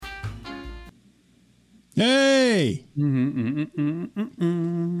Hey!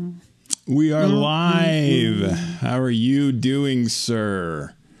 We are live. How are you doing,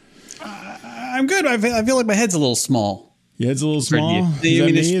 sir? I'm good. I feel like my head's a little small. Your head's a little small? Is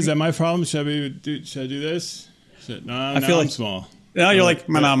that me? Is that my problem? Should I do this? No, I feel like I'm small. No, you're like,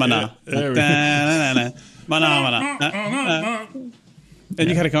 mana. There we go. Mana. And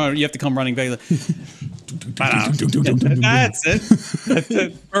you have to come running back. That's it. That's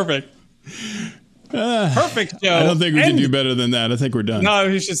it. Perfect. Perfect, Joe. I don't think we can do better than that. I think we're done. No,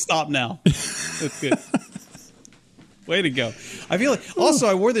 you should stop now. That's good. Way to go. I feel like, also,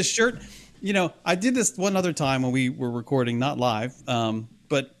 I wore this shirt. You know, I did this one other time when we were recording, not live.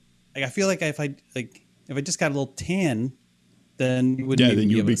 But I feel like if I just got a little tan, then you wouldn't. Yeah, then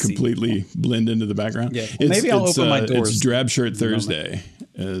you'd be completely blend into the background. Yeah, well, maybe I'll open my doors. It's Drab Shirt Thursday.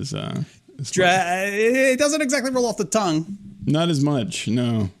 It doesn't exactly roll off the tongue. Not as much,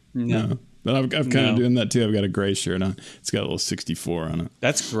 no. But I've kind of doing that too. I've got a gray shirt on. It's got a little 64 on it.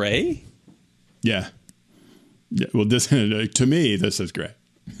 That's gray? Yeah. Well, this to me, this is gray.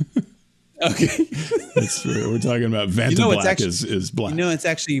 Okay. We're talking about Vanta Black is black. You know, it's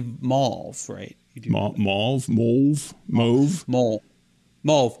actually mauve, right? You do Mauve.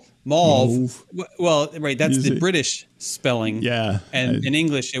 Well, right. That's the British spelling. Yeah. And in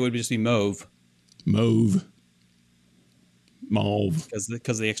English, it would just be mauve. Mauve.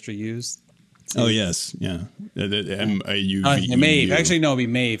 Because the extra U's. Oh yes, yeah. M-A-U-V-E. Mave. Actually, no, it'd be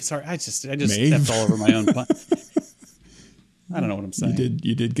Mave. Sorry, I just stepped all over my own pun. I don't know what I'm saying.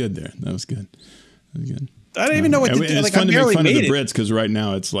 You did good there. That was good. I don't even know what to do. It's fun to make fun of the Brits because right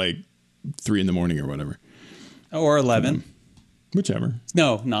now it's like 3 a.m. or whatever. Or 11. Whichever.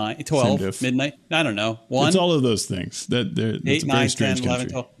 No, 9, 12, midnight. I don't know. 1. It's all of those things. That's 8, 9, 10, 11,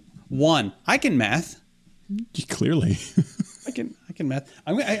 12. 1. I can math. Clearly. I can math.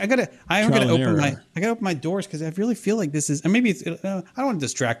 I gotta open my doors because I really feel like this is, and maybe it's, I don't want to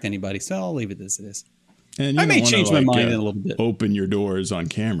distract anybody, so I'll leave it as it is. And I may change my mind in a little bit. Open your doors on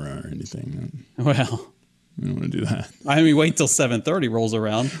camera or anything. Well, I don't want to do that. I mean, wait till 7:30 rolls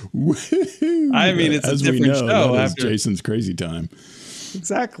around. I mean, it's as a different show after Jason's crazy time.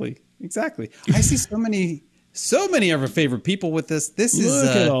 Exactly. I see so many of our favorite people with this.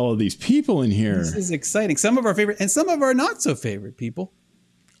 Look at all of these people in here. This is exciting. Some of our favorite and some of our not so favorite people.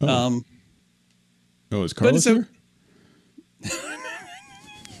 Oh, is Carlos here?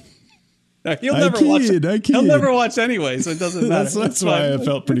 He'll never watch anyway, so it doesn't matter. That's why I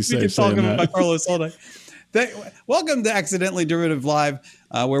felt pretty safe saying that. About Carlos all day. Welcome to Accidentally Derivative Live,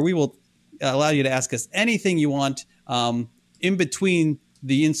 where we will allow you to ask us anything you want in between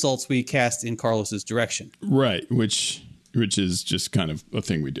the insults we cast in Carlos's direction. Right, which is just kind of a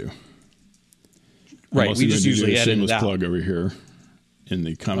thing we do. Right, we just usually edit it out. Plug over here in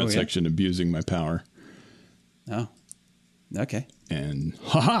the comment section, abusing my power. Oh, okay. And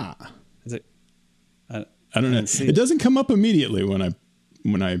haha. Is it? I don't know. It doesn't come up immediately when I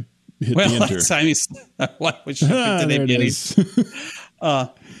hit the enter. What? Which there it is.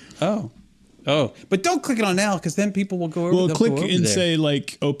 Oh, but don't click it on now because then people will go over. Well, click and say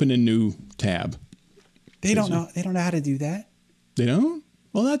like open a new tab. They don't know. They don't know how to do that. They don't.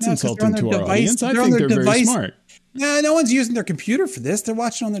 Well, that's insulting to our audience. I think they're very smart. No one's using their computer for this. They're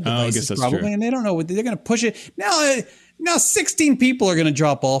watching on their devices, I guess that's probably, true. and they don't know what they're going to push it. Now 16 people are going to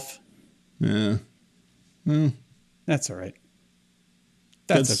drop off. Yeah. Well, that's all right.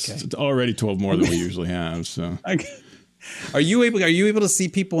 That's okay. It's already 12 more than we usually have. So, are you able to see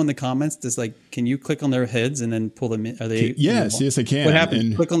people in the comments? Just like, can you click on their heads and then pull them in? Are they? Yes, I can. What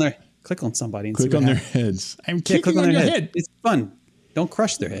happens? Click on somebody. And click on their heads. I'm clicking on your head. It's fun. Don't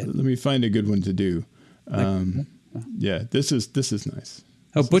crush their head. Let me find a good one to do. Yeah, this is nice.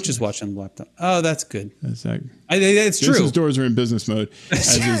 Oh, Butch is watching the laptop. Oh, that's good. It's true. Jason's doors are in business mode,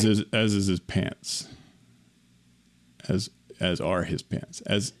 as is his pants, as are his pants,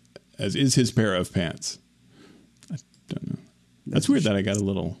 as is his pair of pants. I don't know. That's weird that I got a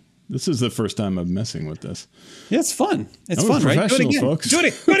little. This is the first time I'm messing with this. Yeah, it's fun. It's fun, right? Do it again, folks. Do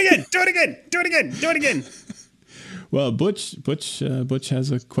it again. Well, Butch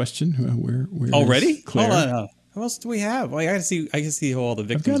has a question. Where already? Claire? Hold on. Who else do we have? Well, I can see who all the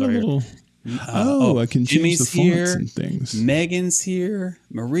victims are here. I can change the fonts here, and things. Megan's here.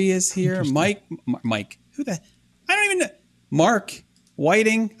 Maria's here. Mike. Who the? I don't even know. Mark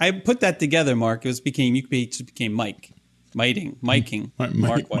Whiting. I put that together. Mark. It became Mike. Miking.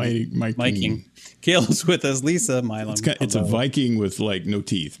 Kayla's with us. Lisa. Mylon. It's a Viking with like no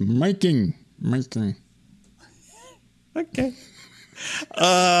teeth. Miking. Okay.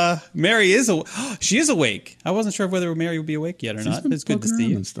 Mary she is awake. I wasn't sure whether Mary would be awake yet or not. It's good to see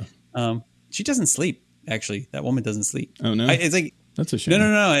you. Stuff. She doesn't sleep. Actually, that woman doesn't sleep. Oh no, it's like that's a shame. No.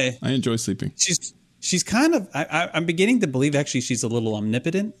 I enjoy sleeping. She's kind of. I'm beginning to believe actually she's a little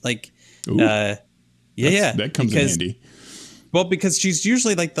omnipotent. Like, Ooh, that comes in handy. Well, because she's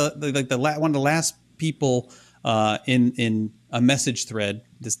usually like one of the last people in a message thread.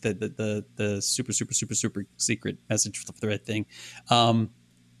 The super secret message thread thing.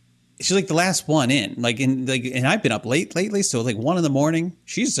 She's like the last one in. And I've been up late lately, so like 1 a.m.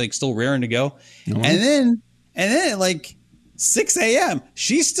 she's like still raring to go, and then at like 6 a.m.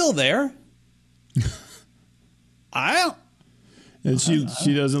 she's still there. And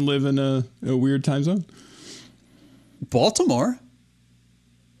she doesn't live in a weird time zone? Baltimore.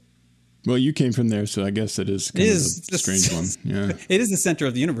 Well, you came from there, so I guess it is kind of a strange one. Yeah, it is the center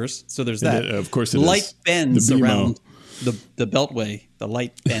of the universe, so there's that. Of course, it light is. bends around the Beltway. The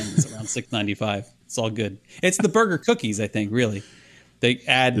light bends around 695. It's all good. It's the burger cookies, I think. Really, they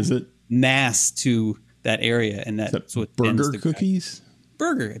add mass to that area, and that's what burger cookies.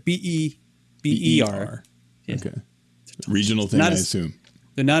 Burger BER. Yeah. Okay, regional thing, I assume.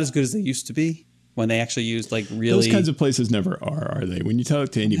 They're not as good as they used to be. When they actually used like really... Those kinds of places never are they? When you talk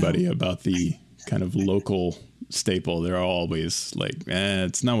to anybody about the kind of local staple, they're always like,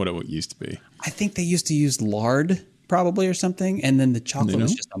 it's not what it used to be. I think they used to use lard probably or something. And then the chocolate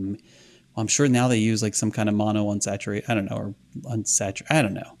was just... I'm sure now they use like some kind of mono unsaturated, I don't know, or unsaturated, I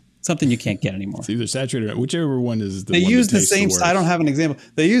don't know. Something you can't get anymore. It's either saturated or whichever one is the they one use that the same... I don't have an example.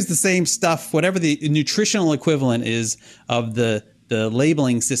 They use the same stuff, whatever the nutritional equivalent is of the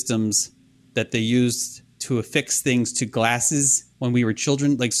labeling systems that they used to affix things to glasses when we were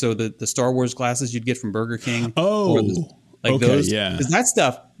children, like so the Star Wars glasses you'd get from Burger King. Those, yeah. Because that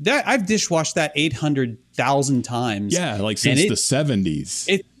stuff, I've dishwashed that 800,000 times. Yeah, like since the 70s.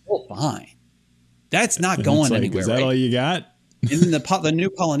 It's still fine. That's not going anywhere. Is that all you got? And then the new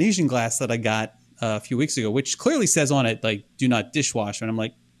Polynesian glass that I got a few weeks ago, which clearly says on it like "do not dishwash," and I'm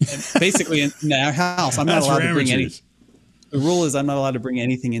like, basically in our house, I'm not allowed to bring anything. The rule is I'm not allowed to bring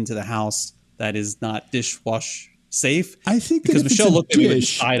anything into the house that is not dishwash safe. I think because Michelle looked at me with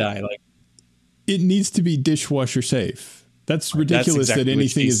side eye like it needs to be dishwasher safe. That's ridiculous that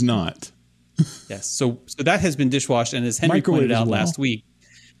anything is not. Yes. So that has been dishwashed, and as Henry pointed out last week,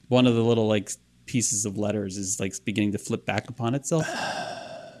 one of the little like pieces of letters is like beginning to flip back upon itself.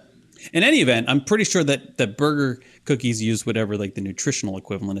 In any event, I'm pretty sure that the burger cookies use whatever like the nutritional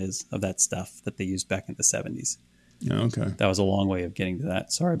equivalent is of that stuff that they used back in the 70s. Okay. That was a long way of getting to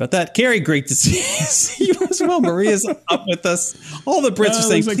that. Sorry about that. Carrie, great to see you as well. Maria's up with us. All the Brits are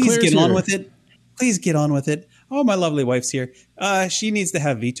saying, please get on with it. Please get on with it. Oh, my lovely wife's here. She needs to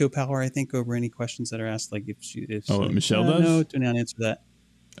have veto power, I think, over any questions that are asked. Like Michelle does? No, do not answer that.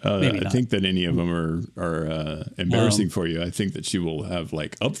 I think that any of them are embarrassing for you. I think that she will have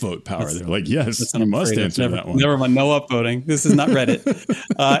like upvote power. They're like, yes, you must answer that one. Never mind, no upvoting. This is not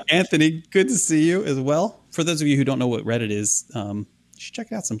Reddit. Anthony, good to see you as well. For those of you who don't know what Reddit is, you should check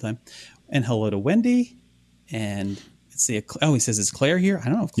it out sometime. And hello to Wendy. And let's see. He says, is Claire here? I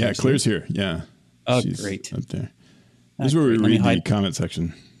don't know if Claire's here. Yeah. Oh, she's great. Up there. This is where we read the comment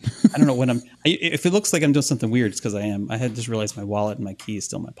section. I don't know when if it looks like I'm doing something weird, it's because I am. I had just realized my wallet and my key is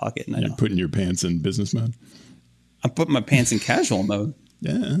still in my pocket. And you're putting your pants in business mode? I'm putting my pants in casual mode.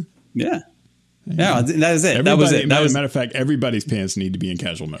 Yeah. Yeah. Yeah, that is it. That was it. Matter of fact, everybody's pants need to be in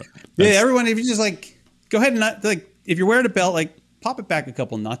casual mode. Everyone, if you just like, go ahead and not like, if you're wearing a belt, like pop it back a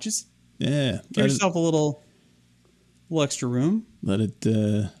couple notches. Yeah. Give yourself a little extra room. Let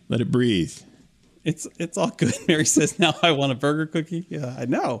it breathe. It's all good. Mary says, now I want a burger cookie. Yeah, I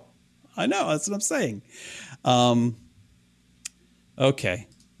know. That's what I'm saying. Okay.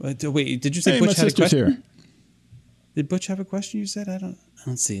 Wait, did you say Butch had a question? Here. Did Butch have a question? You said I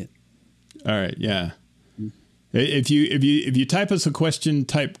don't see it. All right. Yeah. If you type us a question,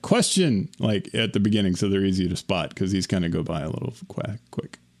 type question like at the beginning, so they're easy to spot because these kind of go by a little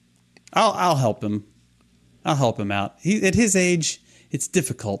quick. I'll help him. I'll help him out. At his age, it's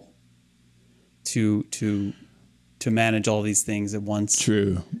difficult to manage all these things at once.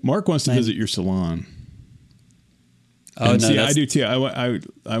 True. Mark wants to visit your salon. Oh, and no, I do too.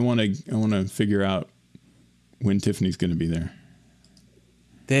 I want to figure out when Tiffany's going to be there.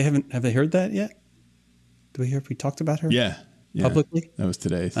 Have they heard that yet? Do we hear if we talked about her? Yeah. Publicly? That was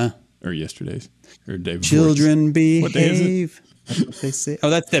today's or yesterday's or day before. Children behave. What day is it? That's what they say. Oh,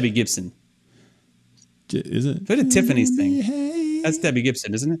 that's Debbie Gibson. Is it? What did Tiffany's thing? That's Debbie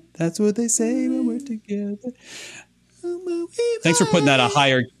Gibson, isn't it? That's what they say when we're together. Thanks for putting that a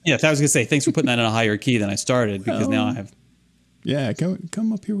higher. Yeah, I was gonna say thanks for putting that in a higher key than I started because now I have. Yeah,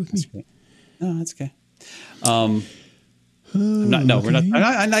 come up here with me. No, that's okay. I'm not. No, we're not.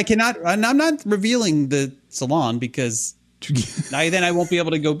 Okay. I cannot. I'm not revealing the salon because then I won't be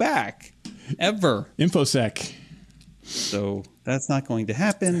able to go back ever. InfoSec. So that's not going to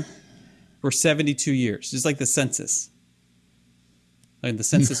happen for 72 years. Just like the census. And the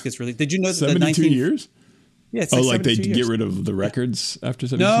census gets released. Did you know that 72 years? Yeah. It's Like they 72 years. get rid of the records after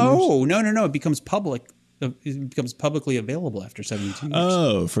 72 years? No. It becomes public. It becomes publicly available after 72 years.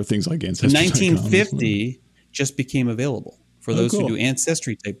 Oh, for things like So Ancestry. 1950 just became available for those cool. who do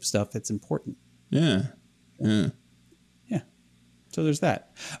ancestry type stuff. That's important. Yeah. Yeah. So there's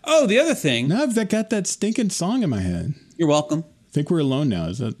that. Oh, the other thing. Now I've got that stinking song in my head. You're welcome. Think We're Alone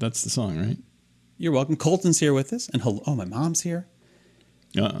Now. That's the song, right? You're welcome. Colton's here with us, and hello, my mom's here.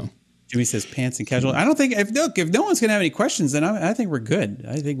 Uh-oh. Jimmy says pants and casual. I don't think if no one's gonna have any questions, then I think we're good.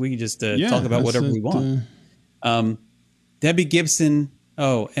 I think we can just talk about whatever we want. Debbie Gibson.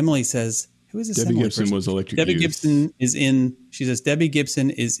 Oh, Emily says who is this? Debbie Emily Gibson person? was Electric Debbie Youth. Gibson is in. She says Debbie Gibson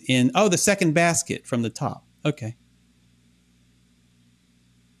is in. Oh, the second basket from the top. Okay.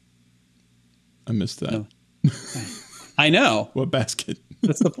 I missed that. No. I know. What basket?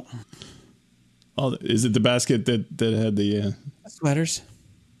 That's the Is it the basket that had the sweaters.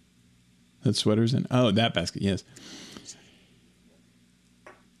 had sweaters in? Oh, that basket. Yes.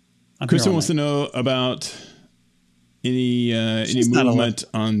 I'm Kristen here all wants to night. know about any She's not movement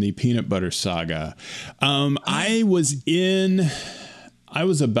on the peanut butter saga. I was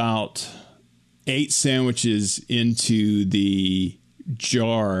about 8 sandwiches into the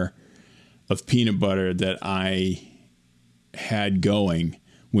jar of peanut butter that I had going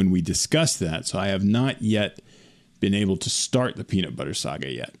when we discussed that. So I have not yet been able to start the peanut butter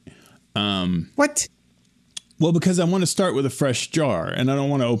saga yet. What? Well, because I want to start with a fresh jar, and I don't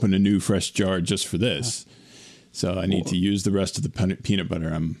want to open a new fresh jar just for this. So I need to use the rest of the peanut butter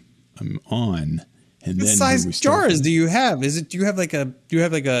I'm on. And What then size when we start jars do you have? Do you have like a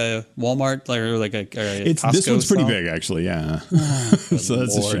Walmart or like a Costco this one's pretty style? big, actually. Yeah. So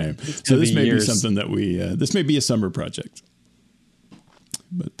that's Lord. a shame. It's So gonna this be may years. be something that this may be a summer project.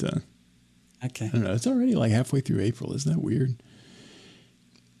 But Okay. I don't know. It's already like halfway through April. Isn't that weird?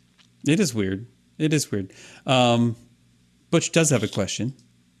 It is weird. Butch does have a question.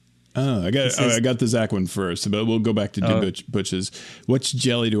 Oh, I got the Zach one first, but we'll go back to Butch's. Which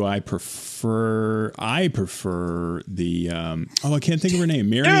jelly do I prefer? I prefer the I can't think of her name.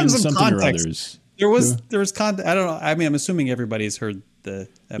 Marion some something context. or others. There was content. I don't know. I mean, I'm assuming everybody's heard the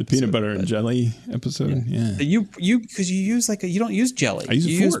episode, The peanut butter and jelly episode. Yeah. You because you use you don't use jelly. I use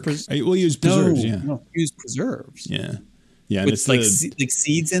you a fork. We'll use preserves. Yeah. No, you use preserves. Yeah. Yeah. And With it's like the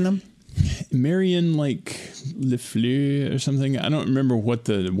seeds in them. Marion like Le Fleur or something. I don't remember what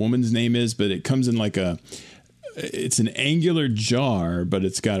the woman's name is, but it comes in like it's an angular jar, but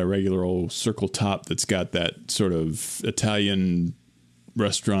it's got a regular old circle top that's got that sort of Italian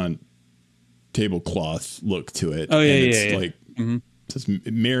restaurant tablecloth look to it. Oh, yeah, and yeah, it's yeah. like it's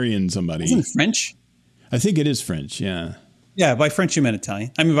Marion somebody. Isn't it French? I think it is French. Yeah. Yeah, by French you meant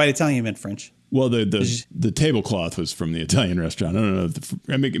Italian. I mean, by Italian you meant French. Well, the tablecloth was from the Italian restaurant. I don't know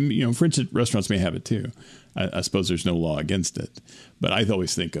if French restaurants may have it too. I suppose there's no law against it, but I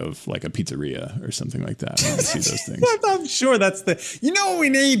always think of like a pizzeria or something like that when I see those things. I'm sure that's what we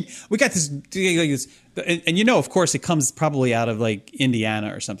need. We got this, and of course, it comes probably out of like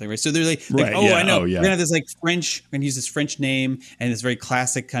Indiana or something, right? So they're like Right, oh, yeah, I know. oh, yeah. We're gonna have this like French. We're gonna use this French name and this very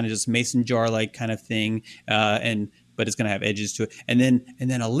classic kind of just mason jar like kind of thing, but it's gonna have edges to it, and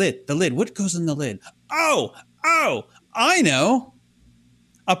then a lid. The lid. What goes in the lid? Oh, I know.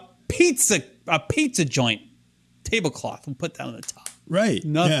 A pizza joint tablecloth. We'll put that on the top. Right.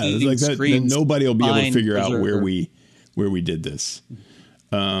 Nothing yeah, it's like that. Then screams nobody will be able to fine figure out preserver. where we did this.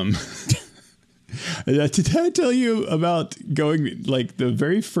 Did I tell you about going like the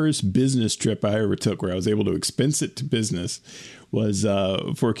very first business trip I ever took where I was able to expense it to business was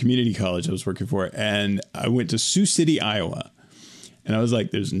for a community college I was working for. And I went to Sioux City, Iowa. And I was like,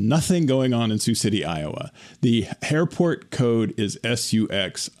 there's nothing going on in Sioux City, Iowa. The airport code is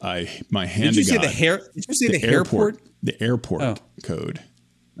SUX. My hand Did you to say God. Did you say the airport? The airport code.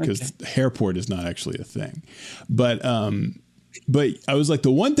 Because the airport is not actually a thing. But I was like,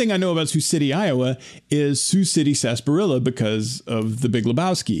 the one thing I know about Sioux City, Iowa is Sioux City, Sarsaparilla because of the Big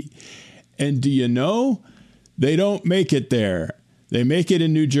Lebowski. And do you know, they don't make it there. They make it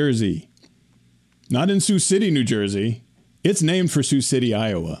in New Jersey. Not in Sioux City, New Jersey. It's named for Sioux City,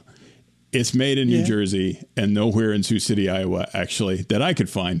 Iowa. It's made in New Jersey, and nowhere in Sioux City, Iowa, actually, that I could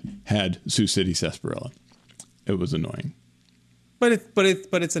find, had Sioux City, Sarsaparilla. It was annoying. But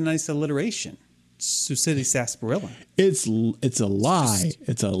it's a nice alliteration. Sioux City sarsaparilla. It's a lie.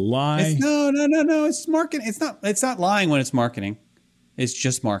 It's a lie. No. It's marketing. It's not lying when it's marketing. It's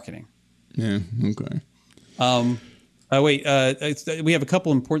just marketing. Yeah. Okay. Wait. We have a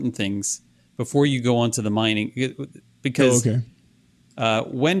couple important things before you go on to the mining, because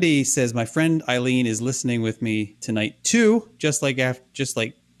Wendy says my friend Eileen is listening with me tonight too, just like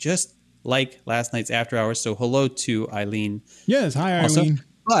last night's after hours. So hello to Eileen. Yes. Hi, also, Eileen.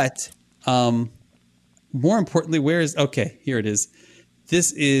 but more importantly, here it is.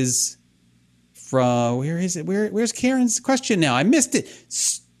 This is from, where is it? Where's Karen's question now? I missed it.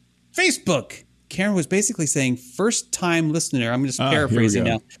 Facebook. Karen was basically saying, first time listener. I'm just paraphrasing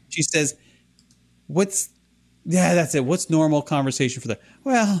now. She says, that's it. What's normal conversation for that?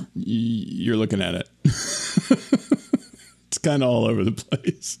 Well, you're looking at it. It's kind of all over the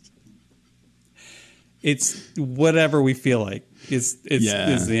place. It's whatever we feel like is the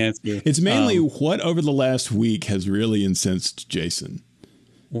answer. It's mainly what over the last week has really incensed Jason.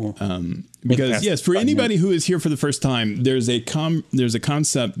 Because yes, for anybody who is here for the first time, there's a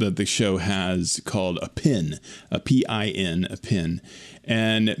concept that the show has called a pin, a PIN, a pin.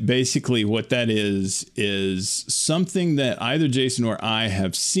 And basically what that is something that either Jason or I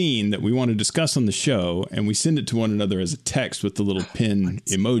have seen that we want to discuss on the show, and we send it to one another as a text with the little pin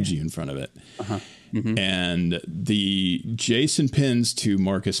emoji in front of it. Uh-huh. Mm-hmm. And the Jason pins to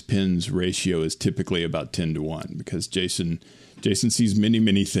Marcus pins ratio is typically about 10-1, because Jason sees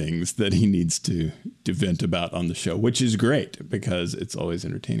many things that he needs to vent about on the show, which is great because it's always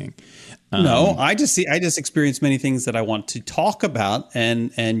entertaining. No, I just experience many things that I want to talk about,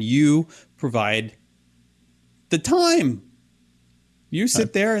 and you provide the time. You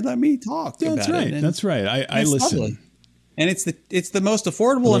sit there and let me talk. That's about right. it. That's right. I listen. Lovely. And it's the most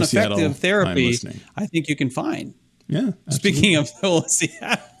affordable and effective therapy I think you can find. Yeah. Absolutely. Speaking of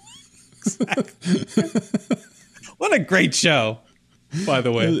Seattle. What a great show, by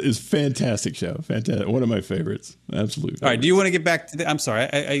the way. It's a fantastic show. Fantastic. One of my favorites. Absolutely. All right. Do you want to get back to I'm sorry.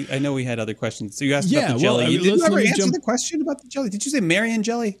 I know we had other questions. So you asked about the jelly. Did you ever answer the question about the jelly? Did you say Marion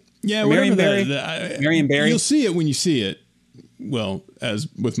jelly? Yeah. Marion Berry? Marion Berry. You'll see it when you see it. Well, as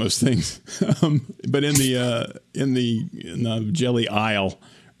with most things, but in the jelly aisle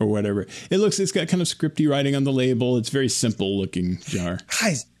or whatever, it's got kind of scripty writing on the label. It's very simple looking jar.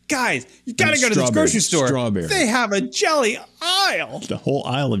 Guys, you got to go to this grocery store. Strawberry. They have a jelly aisle. The whole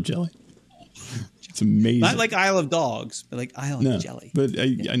aisle of jelly. It's amazing. Not like Isle of Dogs, but like aisle of jelly. But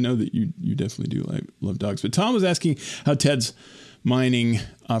I know that you definitely do love dogs. But Tom was asking how Ted's mining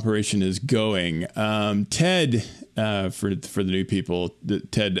operation is going. Ted, for the new people,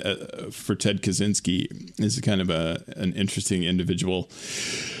 Ted Kaczynski is kind of an interesting individual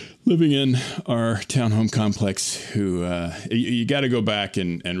living in our townhome complex who you got to go back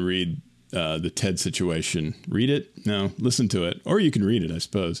and read the Ted situation. Read it? No, listen to it. Or you can read it, I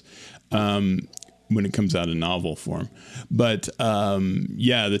suppose, when it comes out in novel form. But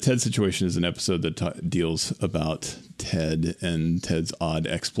the Ted situation is an episode that deals about Ted and Ted's odd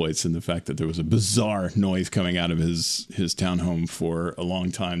exploits, and the fact that there was a bizarre noise coming out of his townhome for a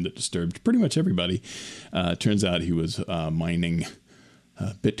long time that disturbed pretty much everybody. Turns out he was mining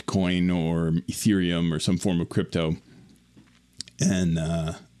Bitcoin or Ethereum or some form of crypto, and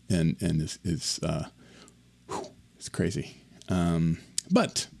it's crazy.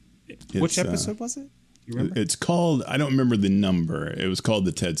 But which episode was it? You remember? It's called, I don't remember the number. It was called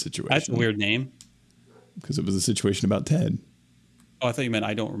The Ted Situation. That's a weird name. Because it was a situation about Ted. Oh, I thought you meant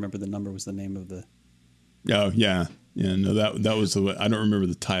I don't remember the number was the name of the... Oh, yeah. Yeah, no, that was the... I don't remember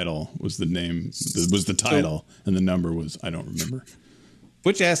the title was the name, was the title, and the number was, I don't remember.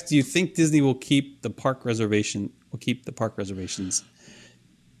 Butch asks, do you think Disney will keep the park reservations?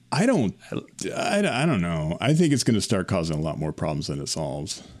 I don't know. I think it's going to start causing a lot more problems than it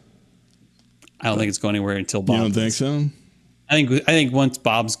solves. I don't think it's going anywhere until Bob. You don't think so? I think once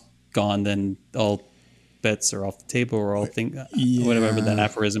Bob's gone, then all bets are off the table, or all whatever that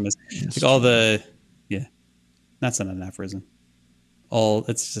aphorism is. Like all the that's not an aphorism.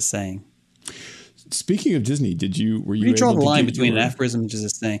 It's just saying. Speaking of Disney, were you draw able the to line between an aphorism and just a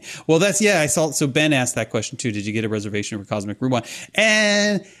saying? Well, I saw. So Ben asked that question too. Did you get a reservation for Cosmic Rewind?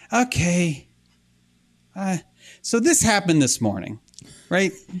 And okay, so this happened this morning,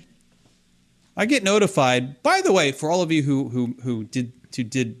 right? I get notified. By the way, for all of you who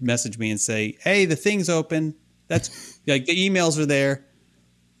did message me and say, "Hey, the thing's open." That's like the emails are there.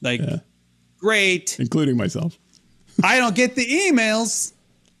 Great, including myself. I don't get the emails.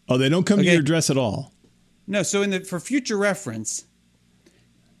 Oh, they don't come to your address at all. No. So for future reference,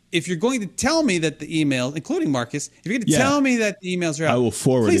 if you're going to tell me that the email, including Marcus, if you're going to tell me that the emails are out, I will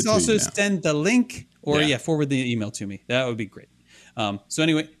forward it to please also you now. send the link or forward the email to me. That would be great. So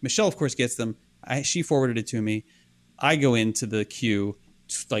anyway, Michelle, of course, gets them. She forwarded it to me. I go into the queue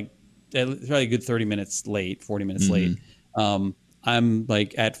like probably a good 30 minutes late, 40 minutes late. I'm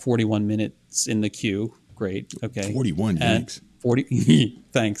like at 41 minutes in the queue. Great. Okay. 41. Thanks. 40.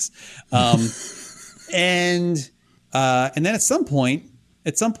 Thanks. And then at some point,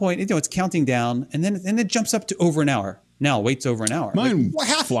 it's counting down, and then it jumps up to over an hour. Now it waits over an hour. Mine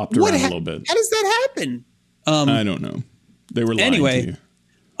flopped around a little bit. How does that happen? I don't know. They were lying to you.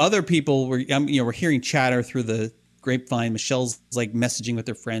 Other people were hearing chatter through the grapevine. Michelle's like messaging with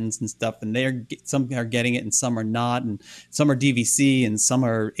their friends and stuff, and some are getting it and some are not, and some are DVC and some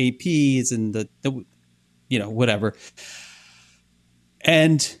are APs and the whatever.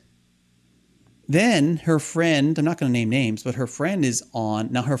 And then her friend, I'm not going to name names, but her friend is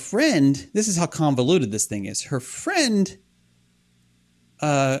on. Now her friend, this is how convoluted this thing is. Her friend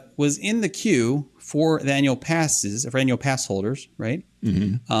was in the queue for the annual passes, for annual pass holders, right?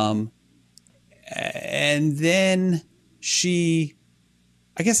 Mm-hmm. And then she,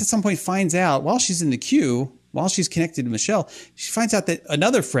 I guess at some point finds out while she's in the queue, while she's connected to Michelle, she finds out that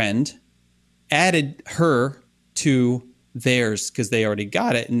another friend added her to theirs because they already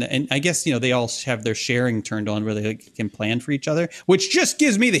got it. And I guess, they all have their sharing turned on where they can plan for each other, which just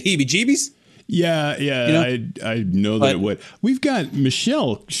gives me the heebie-jeebies. Yeah. I know that it would. We've got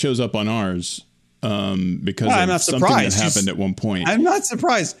Michelle shows up on ours because of something that happened at one point. I'm not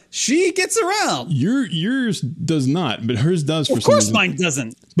surprised. She gets around. Yours does not, but hers does for some reason. Of course mine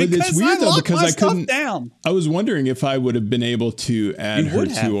doesn't. But it's weird though because I couldn't. Down. I was wondering if I would have been able to add her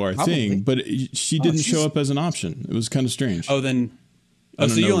to our thing, but she didn't show up as an option. It was kind of strange. So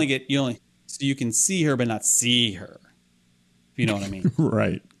you can see her but not see her. If you know what I mean.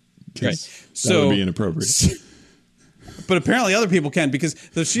 Right. Right. That would be inappropriate. But apparently other people can because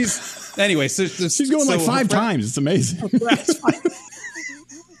she's anyway. So she's going like 5 times. It's amazing.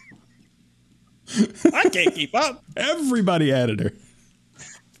 I can't keep up. Everybody added her.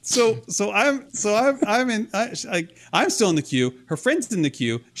 I'm still in the queue. Her friend's in the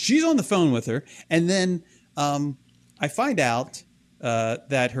queue. She's on the phone with her, and then I find out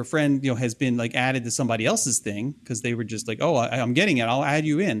that her friend, has been like added to somebody else's thing because they were just like, oh, I'm getting it. I'll add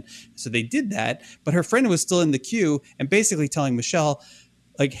you in. So they did that, but her friend was still in the queue and basically telling Michelle,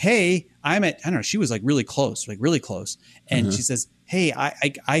 like, hey, I don't know. She was like really close. And she says, hey,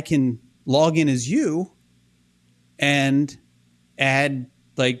 I can log in as you and add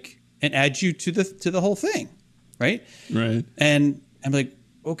you to the whole thing. Right. Right. And I'm like,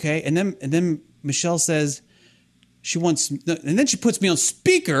 okay. And then Michelle says, and then she puts me on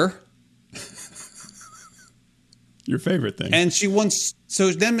speaker. Your favorite thing. And so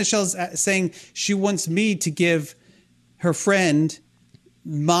then Michelle's saying she wants me to give her friend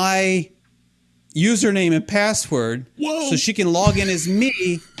my username and password. Whoa. So she can log in as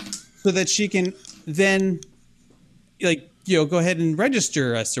me so that she can then go ahead and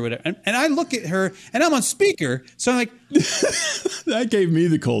register us or whatever. And I look at her and I'm on speaker. So I'm like, that gave me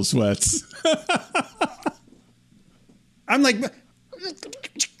the cold sweats. I'm like, and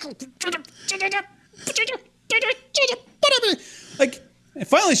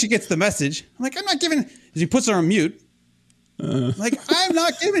finally she gets the message. I'm like, I'm not giving. She puts her on mute. Like, I'm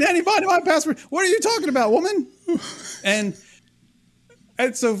not giving anybody my password. What are you talking about, woman? And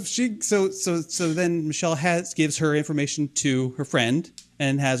so then Michelle gives her information to her friend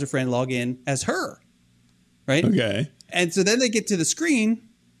and has her friend log in as her. Right. Okay. And so then they get to the screen.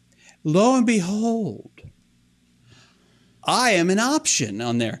 Lo and behold, I am an option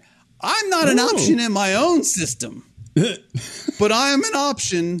on there. I'm not an option in my own system, but I am an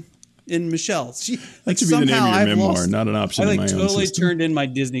option in Michelle's. That should be the name of your memoir, not an option in my own system. I totally turned in my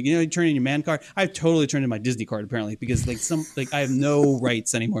Disney. You turn in your man card. I've totally turned in my Disney card apparently because I have no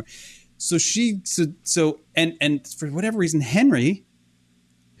rights anymore. So and for whatever reason, Henry,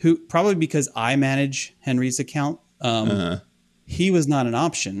 who probably because I manage Henry's account, he was not an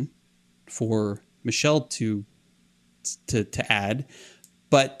option for Michelle to add,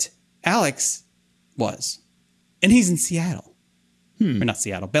 but Alex was, and he's in Seattle, or not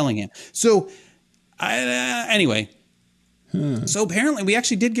Seattle, Bellingham. So anyway, so apparently we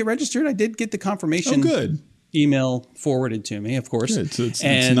actually did get registered. I did get the confirmation. Oh, good. Email forwarded to me, of course. Good. So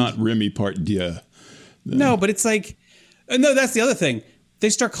it's not Remy part dieu. No, but it's like, no, that's the other thing. They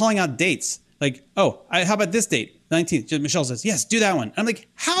start calling out dates. Like, how about this date? 19th. Michelle says, yes, do that one. I'm like,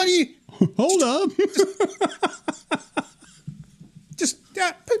 how do you? Hold up.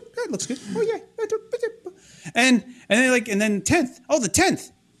 That looks good. Oh yeah. And then 10th. Oh, the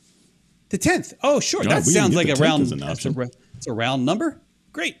 10th. The 10th. Oh, sure. No, That we didn't sounds get like the a 10th round. as an option. It's a round number.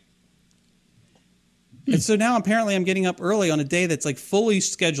 Great. And so now apparently I'm getting up early on a day that's like fully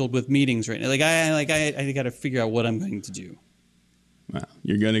scheduled with meetings right now. I got to figure out what I'm going to do. Wow.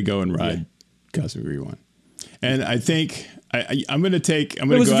 You're going to go and ride Cosmic Rewind. And I think I'm going to go out on a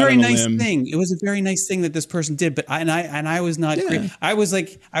limb. It was a very nice thing. It was a very nice thing that this person did, but I was not great. I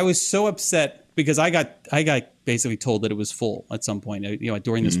was so upset because I got basically told that it was full at some point,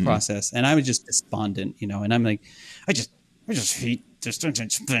 during this process, and I was just despondent, and I'm like, I just hate distance,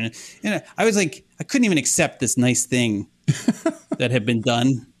 and I was like, I couldn't even accept this nice thing that had been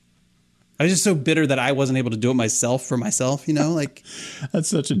done. I was just so bitter that I wasn't able to do it myself for myself, like that's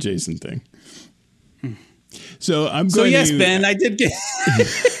such a Jason thing. So I'm going. So yes, Ben, I did get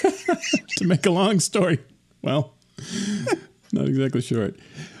to make a long story. Well, not exactly short,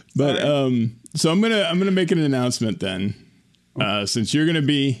 but so I'm gonna make an announcement then, since you're gonna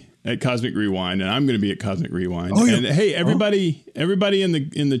be at Cosmic Rewind and I'm gonna be at Cosmic Rewind. Oh, yeah. And hey, everybody in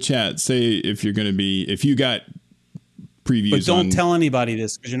the chat, say if you got previews. But don't tell anybody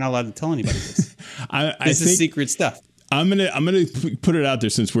this because you're not allowed to tell anybody this. This is secret stuff. I'm gonna put it out there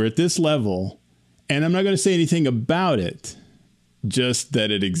since we're at this level. And I'm not going to say anything about it, just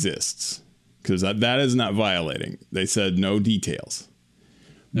that it exists, because that is not violating. They said no details.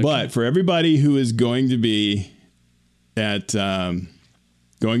 Okay. But for everybody who is going to be going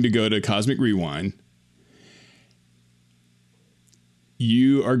to go to Cosmic Rewind,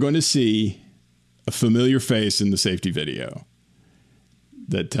 you are going to see a familiar face in the safety video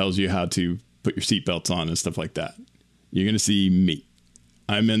that tells you how to put your seatbelts on and stuff like that. You're going to see me.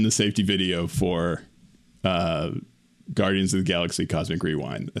 I'm in the safety video for Guardians of the Galaxy Cosmic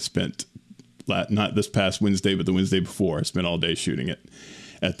Rewind. I spent not this past Wednesday, but the Wednesday before. I spent all day shooting it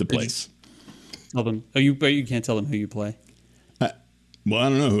at the place. Tell them. Oh, you can't tell them who you play. Well, I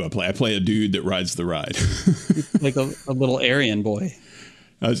don't know who I play. I play a dude that rides the ride, like a little Aryan boy.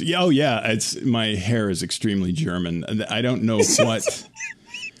 It's my hair is extremely German. I don't know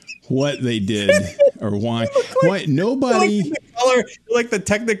what they did or why. Why nobody like the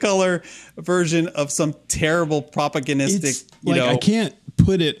Technicolor version of some terrible propagandistic. I can't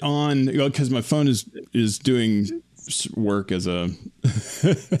put it on because my phone is doing work as a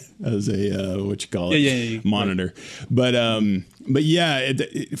monitor. But yeah,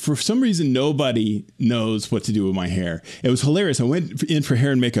 for some reason nobody knows what to do with my hair. It was hilarious. I went in for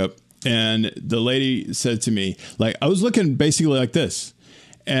hair and makeup, and the lady said to me, like, I was looking basically like this.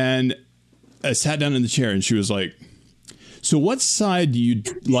 And I sat down in the chair and she was like, so what side do you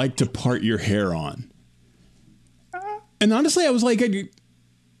like to part your hair on? And honestly, I was like,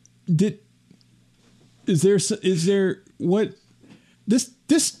 is there what this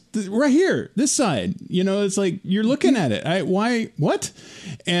right here, this side, it's like, you're looking at it. Why, what?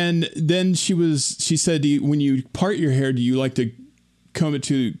 And then she said, when you part your hair, do you like to comb it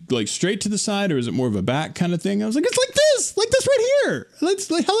to like straight to the side, or is it more of a back kind of thing? I was like, it's like this right here. Let's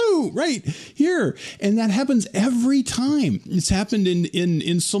like, hello, right here. And that happens every time. It's happened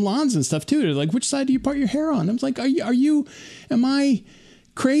in salons and stuff too. They're like, which side do you part your hair on? I was like, am I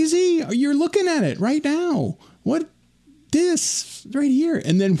crazy? You're looking at it right now. What? This right here.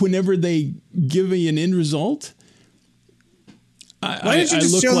 And then whenever they give me an end result, why don't you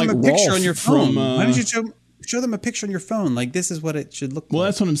just show them a picture on your phone? Why don't you show them a picture on your phone? Like, this is what it should look like. Well,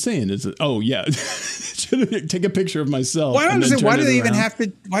 that's what I'm saying. Take a picture of myself. Well, I don't understand. Why do they even have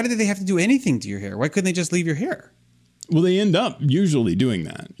to? Why do they have to do anything to your hair? Why couldn't they just leave your hair? Well, they end up usually doing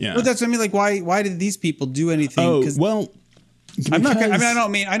that. Yeah. Well, that's what I mean. Like, why did these people do anything? Oh, well, I'm not. I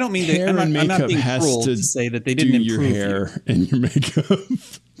don't mean. I'm not being cruel to say that they didn't your improve hair and your makeup.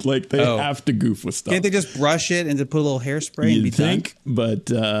 Like they have to goof with stuff. Can't they just brush it and to put a little hairspray and be done? But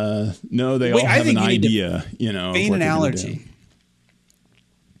no, they all have an idea. Feign an allergy.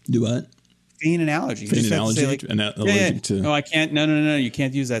 Do what? Feign an allergy. Feign an allergy. Allergic to. No, I can't. No. You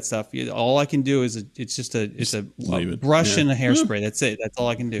can't use that stuff. All I can do is it's just a brush and a hairspray. That's it. That's all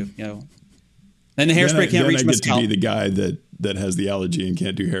I can do. And the hairspray can't reach my scalp. I get to be the guy that has the allergy and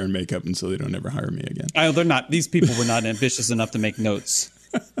can't do hair and makeup, and so they don't ever hire me again. They're not. These people were not ambitious enough to make notes.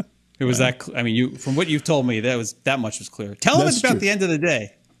 It was that. I mean, from what you've told me, that much was clear. Tell them about the end of the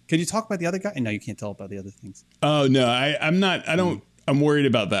day. Can you talk about the other guy? No, you can't tell about the other things. Oh no, I'm not. I don't. I'm worried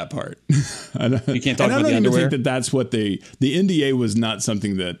about that part. You can't talk about the underwear. I don't even think that's what the NDA was not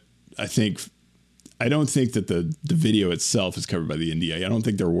something that I think. I don't think that the video itself is covered by the NDA. I don't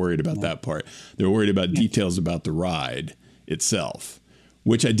think they're worried about that part. They're worried about details about the ride itself,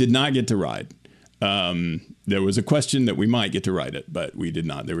 which I did not get to ride. There was a question that we might get to ride it, but we did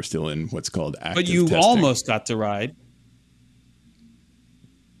not. They were still in what's called active testing. But you almost got to ride.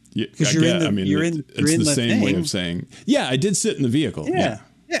 Because you're in the the same way thing. of saying, yeah, I did sit in the vehicle. Yeah.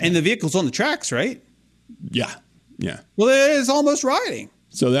 And the vehicle's on the tracks, right? Yeah. Well, it is almost riding.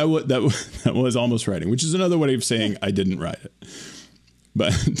 So that was almost riding, which is another way of saying I didn't ride it.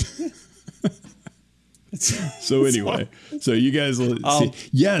 But so anyway, so you guys will see.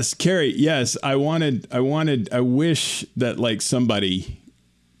 Yes, Carrie. Yes, I wish that like somebody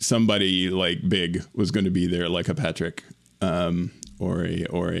like big was going to be there, like a Patrick, or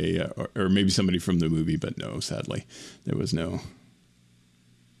maybe somebody from the movie. But no, sadly, there was no.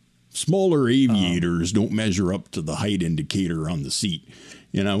 Smaller aviators don't measure up to the height indicator on the seat.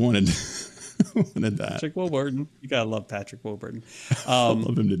 I wanted that. Patrick Warburton. You gotta love Patrick Warburton. I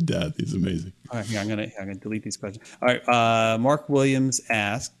love him to death. He's amazing. All right, I'm gonna delete these questions. All right, Mark Williams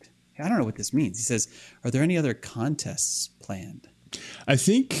asked. I don't know what this means. He says, "Are there any other contests planned?" I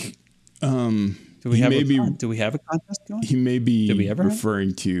think. Do we have a contest going? He may be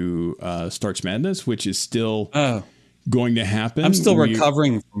referring to Starch Madness, which is still going to happen. I'm still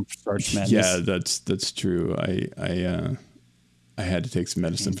recovering from Starch Madness. Yeah, that's true. I had to take some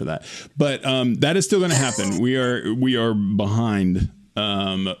medicine for that, but that is still going to happen. We are behind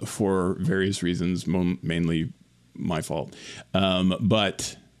for various reasons, mainly my fault.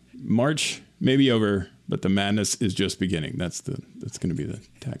 But March may be over, but the madness is just beginning. That's going to be the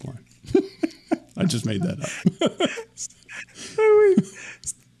tagline. I just made that up.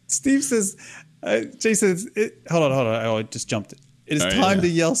 Steve says, Jay says, hold on. I just jumped it. It is time to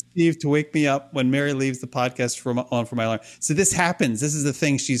yell Steve to wake me up when Mary leaves the podcast for my alarm. So this happens. This is the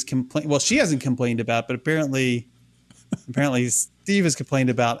thing she's well, she hasn't complained about, but apparently Steve has complained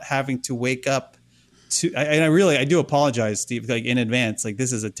about having to wake up to, I do apologize, Steve, like in advance. Like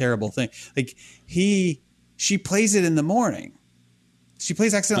this is a terrible thing. Like she plays it in the morning. She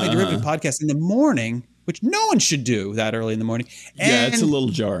plays Accidentally Derivative podcast in the morning, which no one should do that early in the morning. And it's a little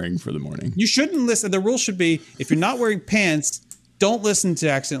jarring for the morning. You shouldn't listen. The rule should be, if you're not wearing pants, don't listen to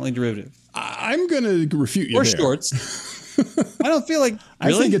Accidentally Derivative. I'm going to refute you or there. Shorts. I don't feel like.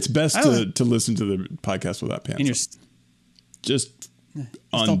 Really? I think it's best to listen to the podcast without pants. Just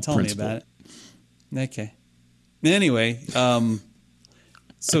don't tell me about it. Okay. Anyway,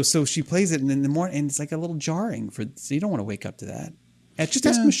 so she plays it in the morning, and it's like a little jarring so you don't want to wake up to that. Just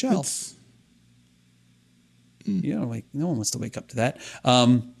ask Michelle. No one wants to wake up to that.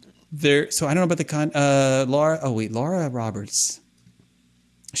 So I don't know about the Laura Roberts.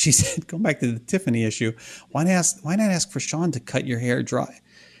 She said, going back to the Tiffany issue, why not ask for Sean to cut your hair dry?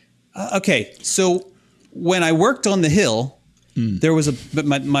 Okay, so when I worked on the Hill, there was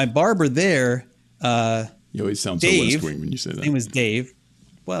my barber there. You always sound Dave, so West Wing when you say that. His name was Dave.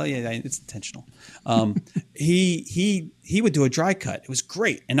 Well, yeah, it's intentional. He would do a dry cut. It was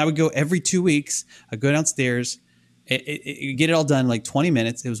great, and I would go every 2 weeks. I'd go downstairs, get it all done in like 20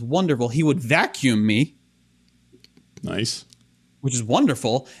 minutes. It was wonderful. He would vacuum me. Nice. Which is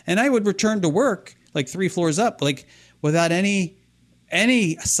wonderful. And I would return to work like 3 floors up, like without any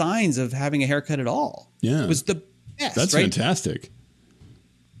signs of having a haircut at all. Yeah. It was the best. That's right? fantastic.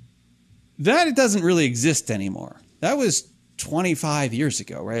 That it doesn't really exist anymore. That was 25 years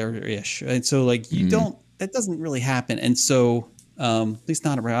ago, right? Or ish. And so like that doesn't really happen. And so at least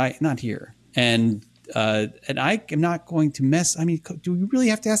not here. And I am not going to mess. I mean, do we really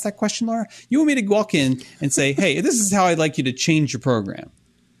have to ask that question, Laura? You want me to walk in and say, hey, this is how I'd like you to change your program.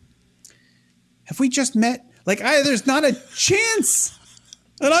 Have we just met? Like, there's not a chance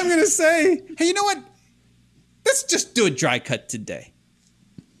that I'm going to say, hey, you know what? Let's just do a dry cut today.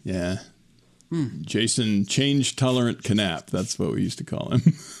 Yeah. Jason change tolerant Knapp. That's what we used to call him.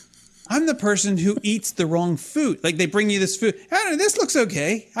 I'm the person who eats the wrong food. Like they bring you this food. I don't know, this looks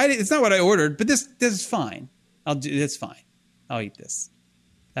okay. It's not what I ordered, but this is fine. That's fine. I'll eat this.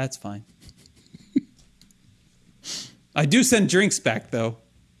 That's fine. I do send drinks back though.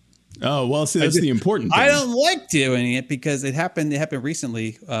 Oh, well, see, that's the important thing. I don't like doing it because it happened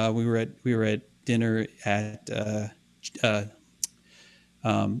recently. We were at dinner at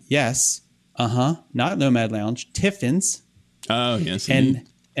not Nomad Lounge, Tiffin's. Oh, yes.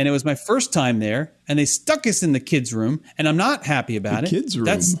 And it was my first time there, and they stuck us in the kids' room, and I'm not happy about it. Kids' room?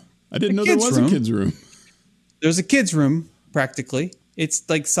 I didn't know there was a kids' room. There's a kids' room, practically. It's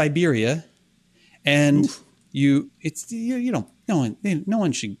like Siberia, and no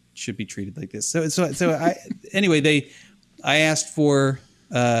one should be treated like this. So I asked for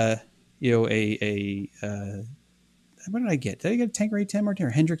what did I get? Did I get a Tanqueray 10 martini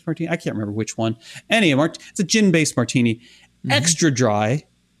or Hendrix martini? I can't remember which one. Anyway, it's a gin-based martini, extra dry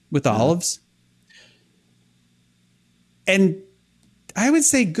with olives. And I would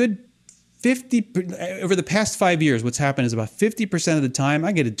say good over the past 5 years, what's happened is about 50% of the time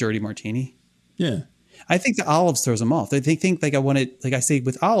I get a dirty martini. Yeah. I think the olives throws them off. They think like I want it, like I say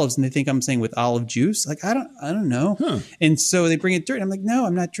with olives, and they think I'm saying with olive juice. Like I don't know. Huh. And so they bring it dirty. I'm like, no,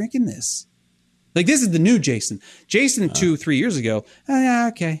 I'm not drinking this. Like this is the new Jason. Jason 2-3 years ago. Oh, yeah,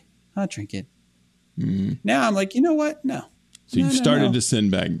 okay, I'll drink it. Mm-hmm. Now I'm like, you know what? No. So you started to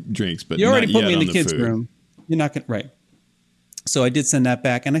send back drinks, but you already not put yet me in on the kids' food. room. You're not gonna right. So I did send that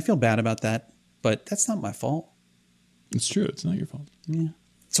back, and I feel bad about that, but that's not my fault. It's true. It's not your fault. Yeah.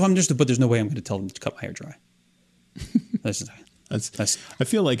 So but there's no way I'm going to tell them to cut my hair dry. That's I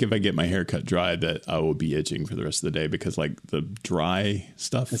feel like if I get my hair cut dry, that I will be itching for the rest of the day because like the dry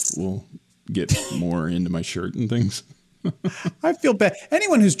stuff will get more into my shirt and things. I feel bad.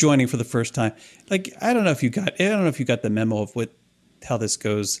 Anyone who's joining for the first time, like I don't know if you got the memo of how this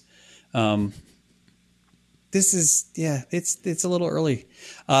goes. This is it's a little early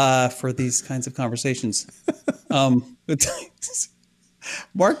for these kinds of conversations. But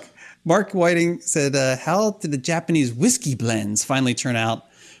Mark Whiting said, "How did the Japanese whiskey blends finally turn out,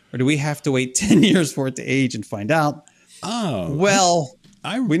 or do we have to wait 10 years for it to age and find out?" Oh, well,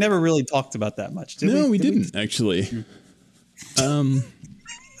 we never really talked about that much, did we? No, we didn't actually.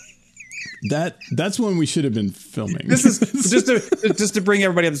 That's when we should have been filming. This is just to bring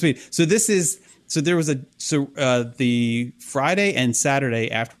everybody up to speed. There was the Friday and Saturday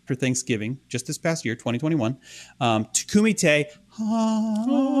after Thanksgiving, just this past year, 2021, Takumite,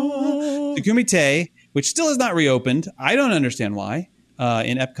 which still is not reopened. I don't understand why.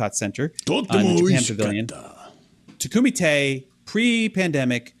 In Epcot Center, in the Japan Pavilion. Takumite,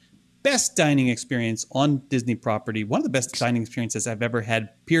 pre-pandemic, best dining experience on Disney property. One of the best dining experiences I've ever had,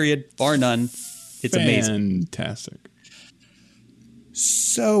 period, bar none. It's amazing. Fantastic.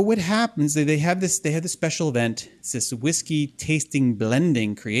 So what happens? They have this special event. It's this whiskey tasting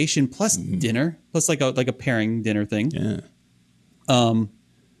blending creation plus dinner, plus like a pairing dinner thing. Yeah.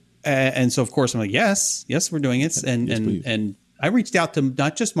 And so of course I'm like, yes, we're doing it. And I reached out to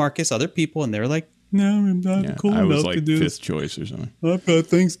not just Marcus, other people, and they're like, no, I'm not cool enough to do. I was like fifth choice or something. I've got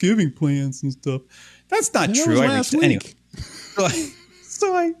Thanksgiving plans and stuff. That's not true. I reached anyway.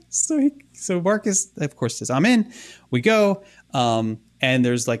 So Marcus, of course, says I'm in. We go, and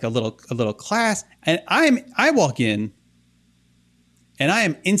there's like a little class, and I walk in, and I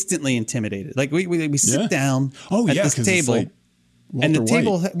am instantly intimidated. Like we sit down at this table. Like and the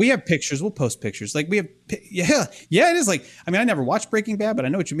table, we have pictures. We'll post pictures. Like we have, it is like. I mean, I never watched Breaking Bad, but I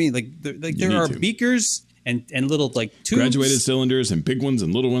know what you mean. Like there are beakers and little like tubes, graduated cylinders, and big ones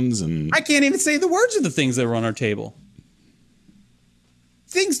and little ones, and I can't even say the words of the things that were on our table.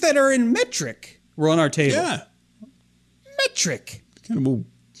 Things that are in metric were on our table. Yeah, metric. Kind of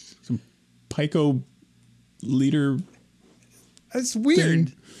some pico liter. That's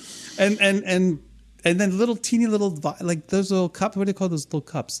weird. And then little teeny little like those little cups. What do they call those little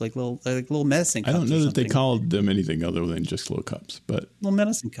cups? Like little medicine cups. I don't know that they called them anything other than just little cups, but little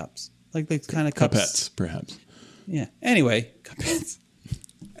medicine cups, like the kind of cups. Cupettes, perhaps. Yeah. Anyway, cupettes.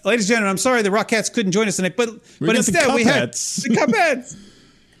 Ladies and gentlemen, I'm sorry the Rockettes couldn't join us tonight, but instead we had the cupettes.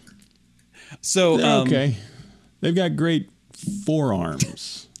 So okay, they've got great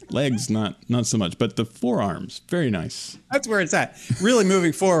forearms. Legs, not so much, but the forearms, very nice. That's where it's at. Really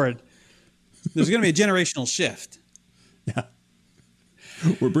moving forward. There's going to be a generational shift. Yeah.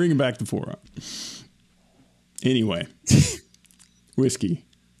 We're bringing back the forearm. Anyway. Whiskey.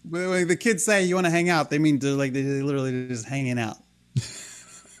 When the kids say you want to hang out, they mean they literally just hanging out.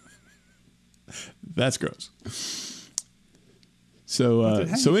 That's gross. So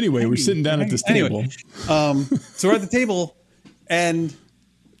anyway, we're sitting down at this table. Anyway, so we're at the table, and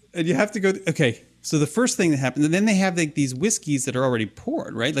you have to go. Okay. So the first thing that happens, and then they have like these whiskeys that are already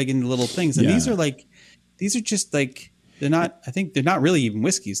poured, right? Like in the little things. And these are just like, they're not really even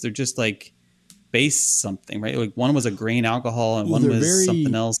whiskeys. They're just like base something, right? Like one was a grain alcohol and one was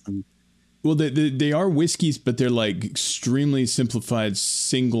something else. And well, they are whiskeys, but they're like extremely simplified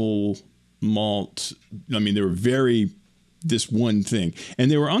single malt. I mean, they were very this one thing, and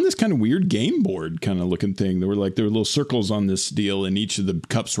they were on this kind of weird game board kind of looking thing. There were little circles on this deal, and each of the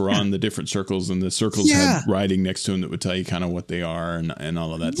cups were on the different circles, and the circles had writing next to them that would tell you kind of what they are and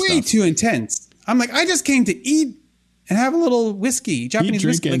all of that stuff. Way too intense. I'm like, I just came to eat and have a little whiskey, Japanese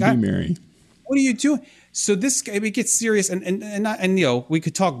whiskey. And be merry. What are you doing? So it gets serious, and you know, we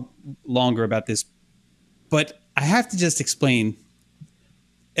could talk longer about this, but I have to just explain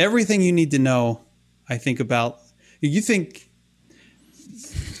everything you need to know. I think about. You think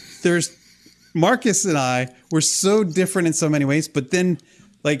there's Marcus and I were so different in so many ways, but then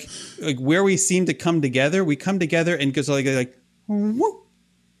like where we seem to come together, we come together and goes like whoop.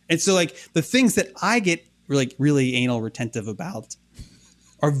 And so like the things that I get like really anal retentive about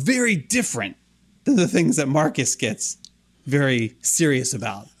are very different than the things that Marcus gets very serious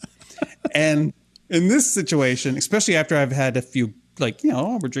about. And in this situation, especially after I've had a few, like,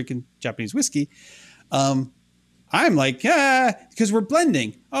 we're drinking Japanese whiskey. I'm like, yeah, because we're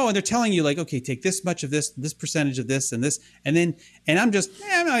blending. Oh, and they're telling you like, okay, take this much of this percentage of this and this. And I'm just,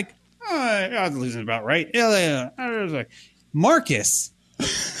 I'm like, oh, I was losing about right. Yeah. I was like, Marcus,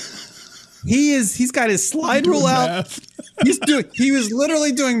 he's got his slide rule out. He was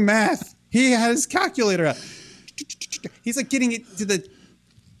literally doing math. He had his calculator out. He's like getting it to the,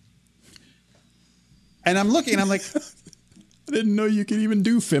 and I'm looking, and I'm like, I didn't know you could even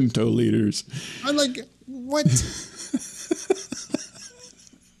do femtoliters. I'm like, what?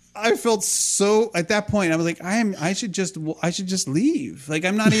 I felt so at that point. I was like, I should just leave. Like,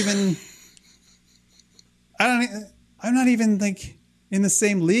 I'm not even like in the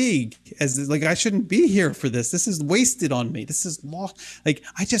same league as, like, I shouldn't be here for this. This is wasted on me. This is lost. Like,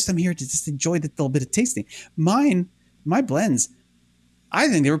 I just am here to just enjoy the little bit of tasting. My blends, I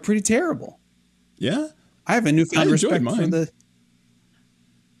think they were pretty terrible. Yeah. I have a newfound respect for the.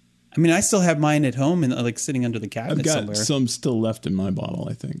 I mean, I still have mine at home and like sitting under the cabinet I've got somewhere. some still left in my bottle,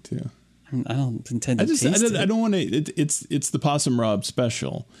 I think, too. I don't intend to taste it. I don't want to. It's the Possum Rob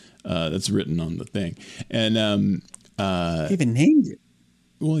special that's written on the thing, and I even named it.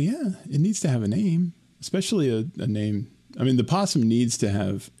 Well, yeah, it needs to have a name, especially a name. I mean, the possum needs to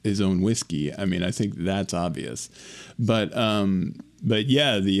have his own whiskey. I mean, I think that's obvious, but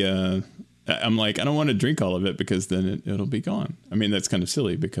yeah, I'm like, I don't want to drink all of it because then it'll be gone. I mean, that's kind of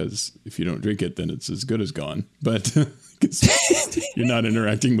silly because if you don't drink it, then it's as good as gone. But you're not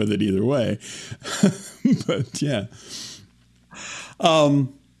interacting with it either way. But yeah.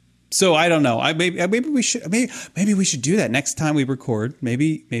 So I don't know. Maybe we should do that next time we record.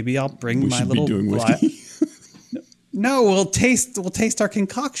 Maybe I'll bring my little. Be doing whiskey. No, we'll taste our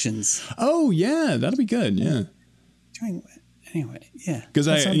concoctions. Oh yeah, that'll be good. Yeah. Anyway, yeah. Because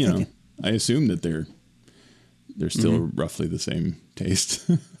I assume that they're still roughly the same taste.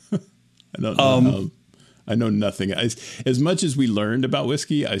 I don't know. I know nothing. As much as we learned about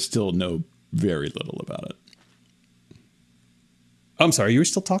whiskey, I still know very little about it. I'm sorry, you were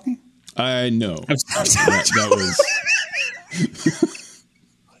still talking? I know. That was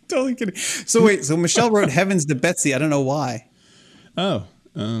totally kidding. So wait, Michelle wrote Heavens to Betsy. I don't know why. Oh.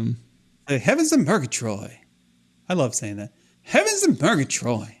 Heavens to Murgatroyd. I love saying that. Heavens to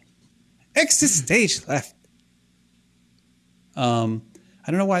Murgatroyd. Exit stage left. I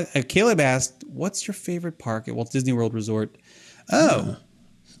don't know why. Caleb asked, "What's your favorite park at Walt Disney World Resort?" Oh,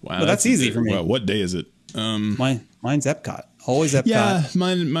 wow, well, that's easy for me. Well, what day is it? Mine's Epcot. Always Epcot. Yeah,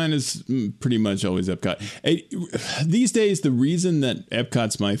 mine is pretty much always Epcot. These days, the reason that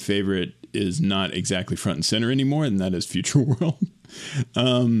Epcot's my favorite is not exactly front and center anymore, and that is Future World.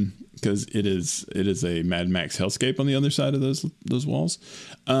 Because it is a Mad Max hellscape on the other side of those walls.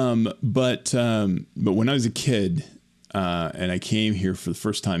 But when I was a kid, and I came here for the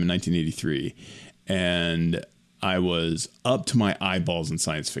first time in 1983, and I was up to my eyeballs in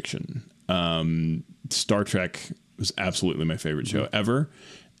science fiction. Star Trek was absolutely my favorite show ever,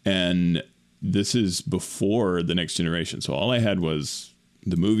 and this is before The Next Generation. So all I had was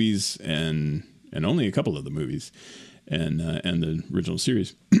the movies and only a couple of the movies. And the original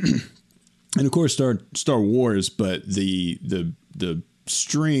series, and of course Star Wars. But the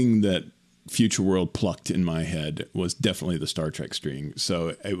string that Future World plucked in my head was definitely the Star Trek string.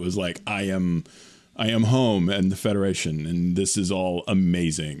 So it was like I am home and the Federation, and this is all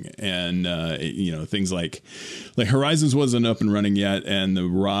amazing. And things like Horizons wasn't up and running yet, and the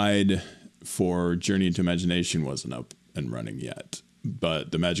ride for Journey into Imagination wasn't up and running yet,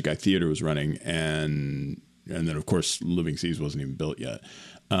 but the Magic Eye Theater was running, and then, of course, Living Seas wasn't even built yet.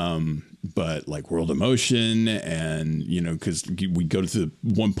 But like World of Motion, and, because we go to the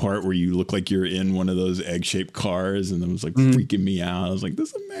one part where you look like you're in one of those egg-shaped cars, and it was like freaking me out. I was like,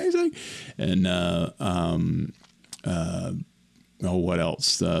 this is amazing. And, what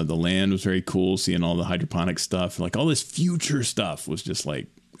else? The land was very cool, seeing all the hydroponic stuff. Like all this future stuff was just like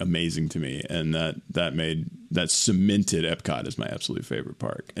amazing to me, and that cemented Epcot as my absolute favorite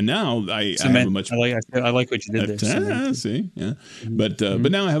park. And now I have a much. I like what you did there. See, yeah, but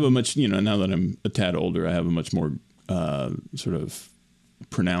now I have a much. Now that I'm a tad older, I have a much more sort of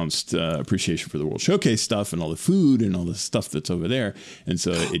pronounced appreciation for the World Showcase stuff and all the food and all the stuff that's over there, and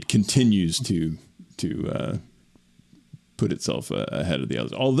so it continues to put itself ahead of the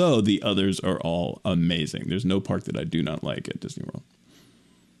others. Although the others are all amazing. There's no park that I do not like at Disney World.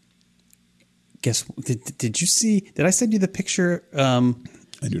 Guess did you see? Did I send you the picture?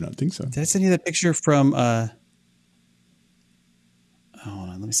 I do not think so. Did I send you that picture from? Hold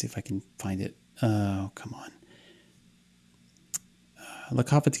on, let me see if I can find it. Oh, come on. La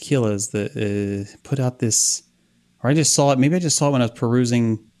Cava Tequila is put out this, or I just saw it. Maybe I just saw it when I was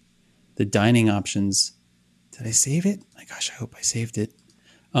perusing the dining options. Did I save it? My gosh, I hope I saved it.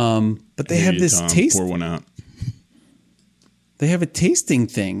 But they have this taste. Pour one out. They have a tasting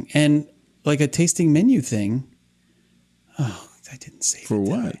thing and like a tasting menu thing. Oh, I didn't save for it.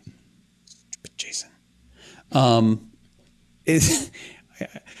 For what? Stupid Jason.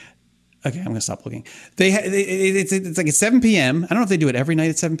 Okay, I'm going to stop looking. It's like at 7 p.m. I don't know if they do it every night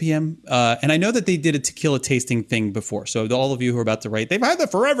at 7 p.m. And I know that they did a tequila tasting thing before. So all of you who are about to write, they've had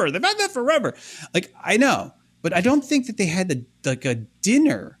that forever. They've had that forever. Like, I know. But I don't think that they had a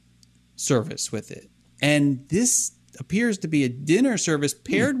dinner service with it. And this appears to be a dinner service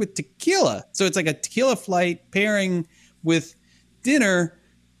paired with tequila. So it's like a tequila flight pairing with dinner.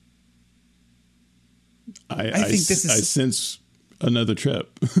 I think this is... I sense another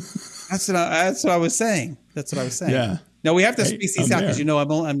trip. That's what I was saying. Yeah. No, we have to species out because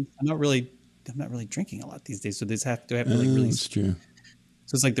I'm not really drinking a lot these days. So this have to really. That's true.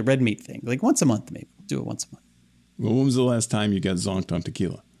 So it's like the red meat thing. Like once a month, maybe we'll do it once a month. Well, when was the last time you got zonked on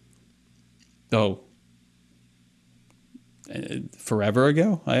tequila? Oh, forever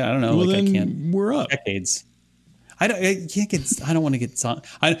ago. I don't know. Well, like then I can't. We're up. Decades. I don't want to get zonked.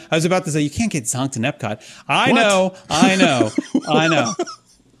 I was about to say you can't get zonked in Epcot. I know.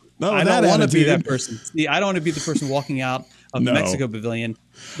 No, I don't want to be that person. See, I don't want to be the person walking out of the Mexico Pavilion,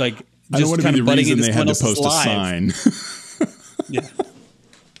 like just kind of butting into someone else's lives. I don't want to be the reason they had to post a sign. Yeah.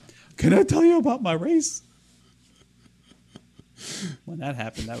 Can I tell you about my race? When that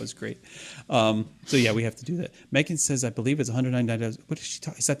happened, that was great. So yeah, we have to do that. Megan says, I believe it's $199. What is she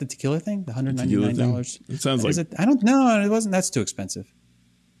talking? Is that the tequila thing? The $199? It sounds like. I don't know. It wasn't. That's too expensive.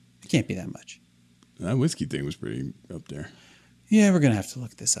 It can't be that much. That whiskey thing was pretty up there. Yeah, we're going to have to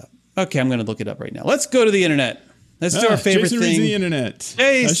look this up. Okay, I'm going to look it up right now. Let's go to the internet. Let's do our favorite Jason thing. Reads the internet.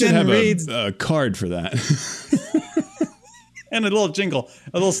 Jason I should have reads a card for that. And a little jingle,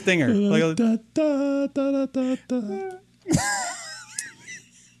 a little stinger. Like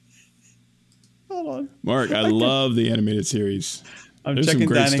Hold on. Mark, I love the animated series. There's some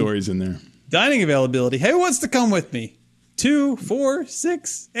great stories in there. Dining availability. Hey, who wants to come with me? 2, 4,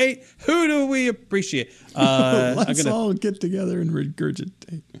 6, 8. Who do we appreciate? Let's all get together and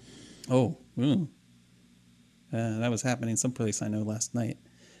regurgitate. Oh, that was happening someplace I know last night.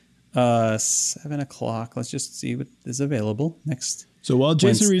 7 o'clock. Let's just see what is available next. So while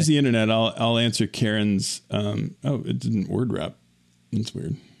Jason reads the internet, I'll answer Karen's. It didn't word wrap. That's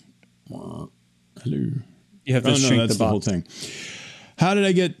weird. Hello. You have to shrink the whole thing. How did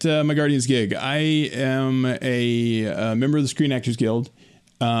I get my Guardians gig? I am a member of the Screen Actors Guild,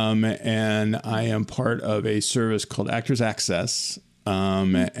 and I am part of a service called Actors Access,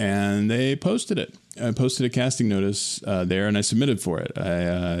 and they posted it. I posted a casting notice there, and I submitted for it.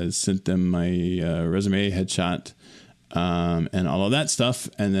 I sent them my resume, headshot, and all of that stuff,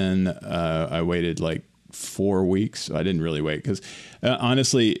 and then I waited like 4 weeks. So I didn't really wait because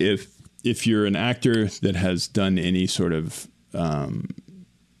honestly, if you're an actor that has done any sort of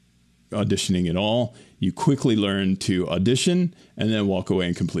auditioning at all, you quickly learn to audition and then walk away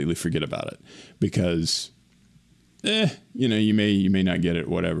and completely forget about it because, you may not get it,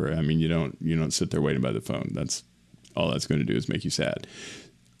 whatever. I mean, you don't sit there waiting by the phone. That's all that's going to do is make you sad.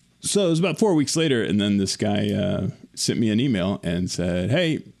 So it was about 4 weeks later, and then this guy sent me an email and said,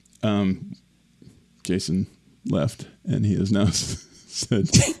 "Hey, Jason left, and he has now said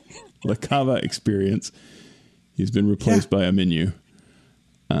La Cava experience. He's been replaced by a menu.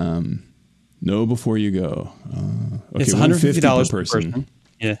 Know before you go. Okay, it's $150 per person.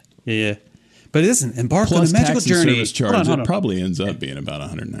 Yeah. But it isn't. Embark plus on a magical journey. Service charge. Hold on. It probably ends up being about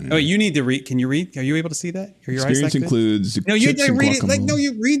 $199. Oh, you need to read. Can you read? Are you able to see that? Are your experience eyes includes. No, you read it. Like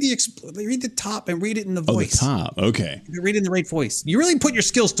you read the top and read it in the voice. Oh, the top. Okay. You read it in the right voice. You really put your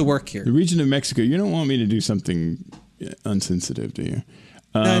skills to work here. The region of Mexico. You don't want me to do something unsensitive, do you?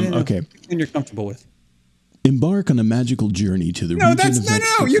 No. Okay. And you're comfortable with. Embark on a magical journey to the region of Mexico.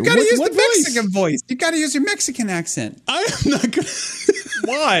 No. You got to use the Mexican voice. You got to use your Mexican accent. I am not going to.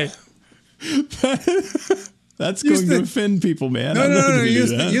 Why? That's going to offend people, man. No.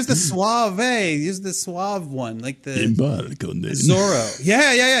 Use the suave. Use the suave one, like the Embark on this. Zorro.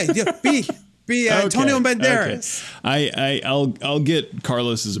 Yeah. Be Antonio Banderas. Okay. I'll get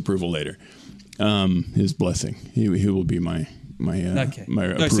Carlos's approval later. His blessing. He will be my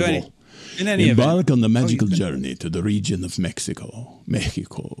approval. So in any Embark event, on the magical journey to the region of Mexico,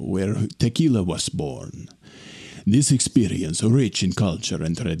 where tequila was born. This experience, rich in culture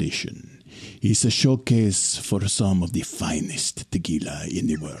and tradition, is a showcase for some of the finest tequila in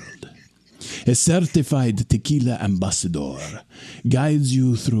the world. A certified tequila ambassador guides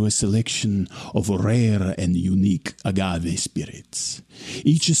you through a selection of rare and unique agave spirits.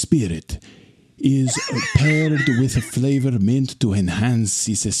 Each spirit is paired with a flavor meant to enhance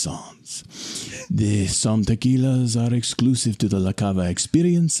its essence. Some tequilas are exclusive to the La Cava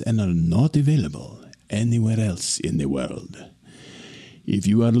experience and are not available anywhere else in the world. If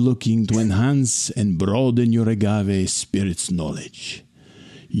you are looking to enhance and broaden your agave spirits knowledge,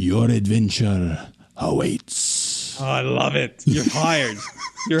 your adventure awaits. Oh, I love it. You're hired.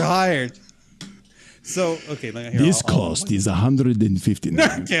 You're hired. So, okay. This cost is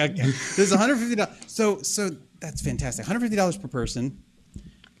 $159. Okay. There's $150. So that's fantastic. $150 per person.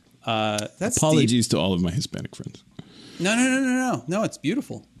 That's Apologies to all of my Hispanic friends. No, it's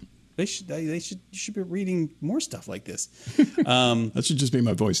beautiful. You should be reading more stuff like this. That should just be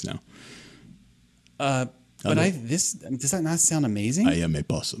my voice now. But does that not sound amazing? I am a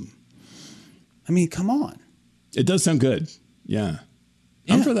possum. I mean, come on. It does sound good. Yeah.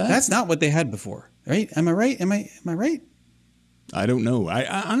 I'm for that. That's not what they had before, right? Am I right? Am I right? I don't know.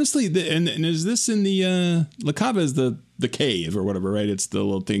 I honestly, and is this in the La Cava is the cave or whatever, right? It's the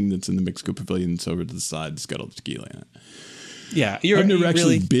little thing that's in the Mexico Pavilion. It's over to the side. It's got all the tequila in it. Yeah, I've never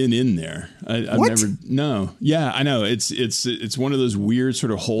actually been in there. I've what? never. No. Yeah, I know. It's one of those weird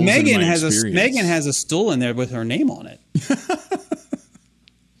sort of holes. Megan in my has experience. Megan has a stool in there with her name on it.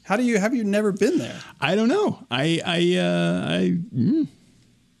 Have you never been there? I don't know.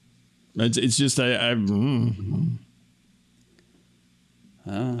 It's just I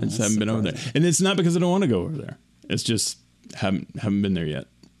just haven't been over there, and it's not because I don't want to go over there. It's just haven't been there yet.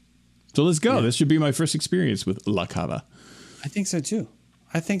 So let's go. Yeah. This should be my first experience with La Cava. I think so too.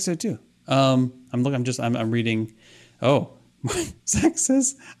 I'm reading. Oh, Zach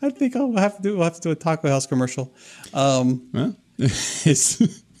says I think we'll have to do a Taco House commercial.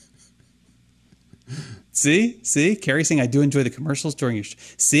 See, Carrie saying I do enjoy the commercials during your.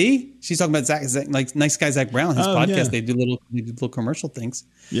 See, she's talking about Zach, like nice guy Zach Brown. His podcast, yeah. They do little commercial things.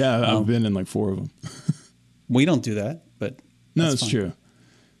 Yeah, I've been in like 4 of them. We don't do that, but no, it's true.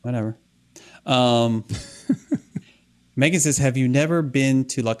 Whatever. Megan says, "Have you never been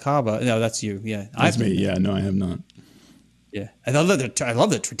to La Cava?" No, that's you. Yeah, that's me. Yeah, no, I have not. Yeah, I love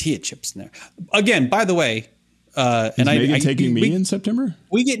the tortilla chips in there. Again, by the way, is Megan taking me in September?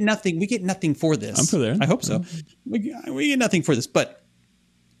 We get nothing. We get nothing for this. I'm for there. I hope so. We get nothing for this, but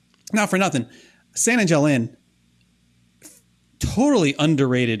not for nothing. San Angel Inn, totally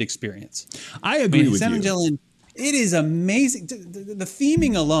underrated experience. I agree with San you. Angel Inn, it is amazing. The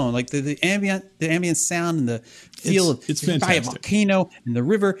theming alone, like the ambient sound and the feel it's fantastic. By a volcano and the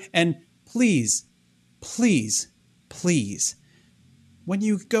river. And please, when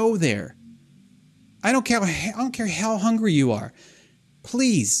you go there, I don't care how hungry you are.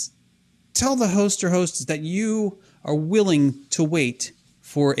 Please tell the host or hostess that you are willing to wait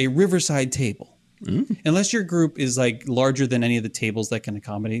for a riverside table, unless your group is like larger than any of the tables that can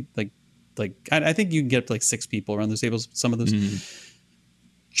accommodate. Like I think you can get up to like 6 people around those tables. Some of those,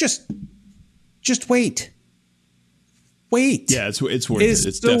 just wait. Yeah, it's worth it.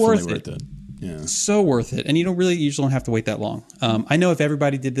 It's definitely worth it. Yeah, so worth it, and you usually don't have to wait that long. I know if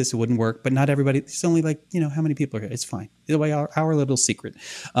everybody did this, it wouldn't work, but not everybody. It's only like how many people are here. It's fine. Either way, our little secret.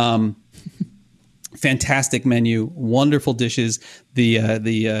 Fantastic menu, wonderful dishes. The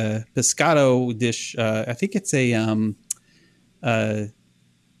pescado dish. I think it's a. I'm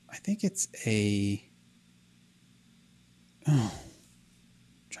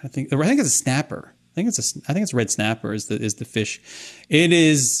trying to think. I think it's a snapper. I think it's red snapper is the fish. It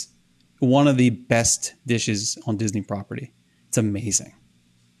is one of the best dishes on Disney property. It's amazing.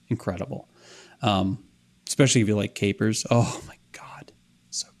 Incredible. Especially if you like capers. Oh my God.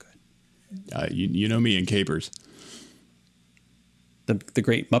 So good. You know me and capers. The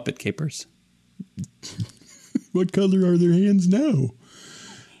great Muppet capers. What color are their hands now?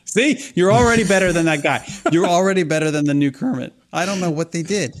 See, you're already better than that guy. You're already better than the new Kermit. I don't know what they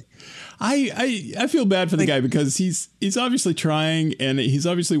did. I feel bad for the guy because he's obviously trying and he's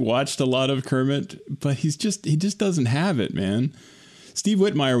obviously watched a lot of Kermit, but he just doesn't have it, man. Steve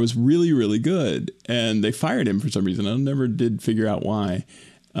Whitmire was really, really good, and they fired him for some reason. I never did figure out why.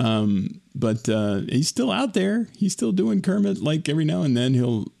 But he's still out there. He's still doing Kermit like every now and then.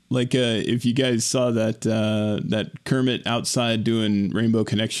 He'll if you guys saw that Kermit outside doing Rainbow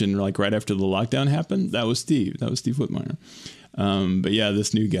Connection like right after the lockdown happened, that was Steve. That was Steve Whitmire. But yeah,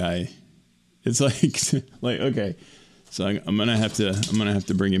 this new guy. It's like okay, so I'm gonna have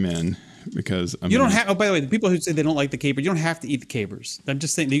to bring him in because you don't have. Oh, by the way, the people who say they don't like the capers, you don't have to eat the capers. I'm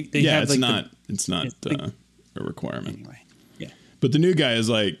just saying they have it's like not. It's not a requirement. Anyway, yeah. But the new guy is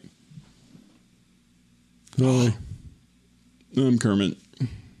like, "Hi, I'm Kermit.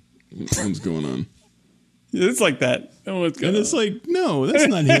 What's going on?" It's like that. And it's like, no, that's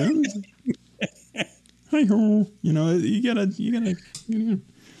not him. Hi ho, you gotta.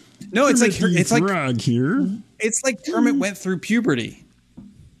 No, it's like here. It's like Kermit went through puberty.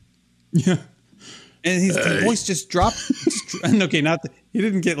 Yeah, and his voice just dropped. Okay, he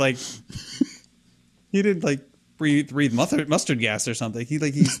didn't get like. He didn't like breathe mustard gas or something.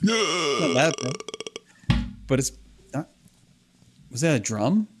 He's not that bad. But it's not. Was that a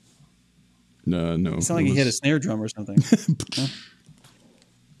drum? No. It sounded like he hit a snare drum or something.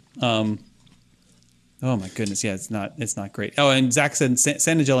 Oh my goodness, yeah, it's not great. Oh, and Zach said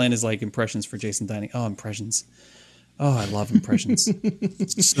Santa Jolene is like impressions for Jason Dining. Oh, impressions. Oh, I love impressions.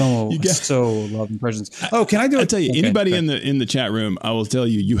 so love impressions. Oh, can I do it? I'll tell you, anybody in the chat room, I will tell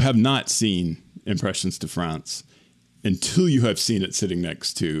you have not seen Impressions de France until you have seen it sitting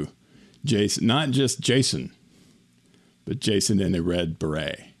next to Jason, not just Jason, but Jason in a red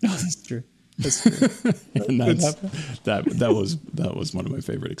beret. Oh, that's true. That's true. And that was one of my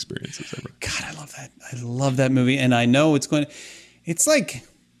favorite experiences ever. God, I love that. I love that movie, and I know it's like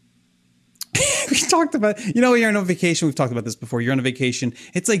we talked about. You're on a vacation. We've talked about this before. You're on a vacation.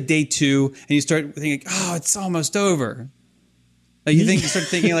 It's like day 2, and you start thinking, "Oh, it's almost over." Like you start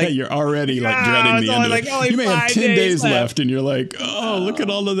thinking like you're already like dreading the end. You may have 10 days left, and you're like, "Oh, look at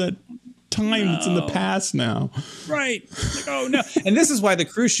all of that time that's in the past now." Right. Like, oh no. And this is why the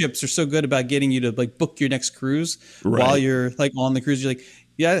cruise ships are so good about getting you to like book your next cruise while you're like on the cruise. You're like,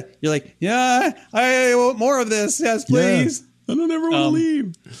 yeah, I want more of this. Yes, please. Yeah, I don't ever want to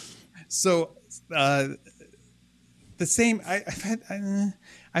leave. So, the same, I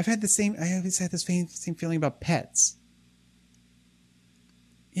always had this same feeling about pets.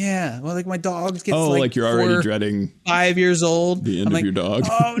 Yeah, well, like my dog gets like you're already dreading 5 years old. The end of your dog.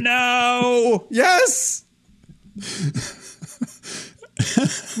 Oh no! Yes.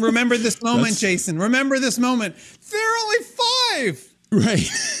 Remember this moment, Jason. Remember this moment. They're only 5.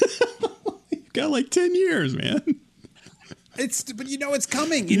 Right. You've got like 10 years, man. But it's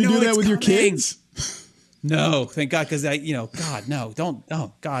coming. You do that with your kids? No, thank God, because God, no, don't.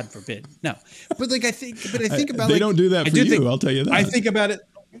 Oh, God forbid, no. But like I think about they don't do that for you. I'll tell you that. I think about it.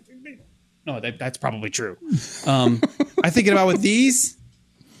 No, that's probably true. I thinking about with these.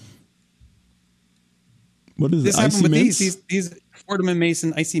 What is this? This happened with mints? these Fordham and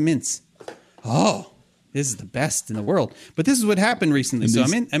Mason icy mints. Oh, this is the best in the world. But this is what happened recently. So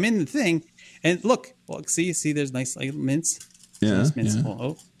I'm in the thing, and look, see, there's nice like mints. Yeah, nice mints. yeah.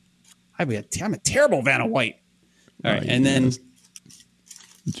 Oh, I'm a terrible Vanna White. All right, and then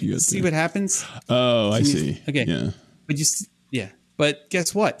see what happens. Oh, I see. Okay, yeah, but but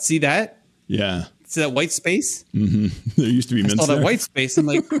guess what? See that? Yeah. See that white space? Mm-hmm. There used to be mints. I saw that white space. I'm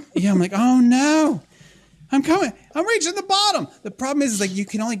like, oh no. I'm coming. I'm reaching the bottom. The problem is like you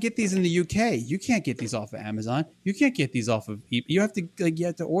can only get these in the UK. You can't get these off of Amazon. You can't get these off of. You have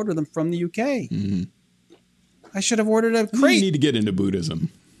to order them from the UK. Mm-hmm. I should have ordered a crate. You need to get into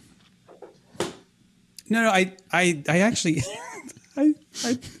Buddhism. No. I actually. I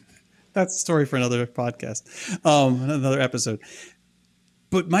that's a story for another podcast, another episode.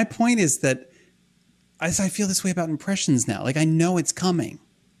 But my point is that I feel this way about impressions now. Like I know it's coming.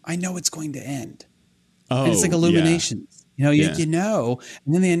 I know it's going to end. Oh, and it's like Illuminations. Yeah. You know,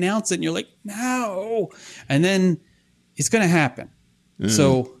 and then they announce it and you're like, no. And then it's going to happen.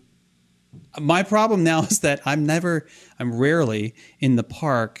 So my problem now is that I'm rarely in the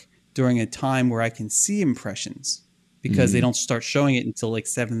park during a time where I can see impressions because they don't start showing it until like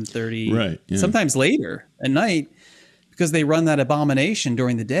 7:30. Right. Yeah. Sometimes later at night because they run that abomination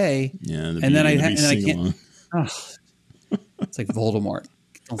during the day. Yeah. And then I can't. Oh, it's like Voldemort.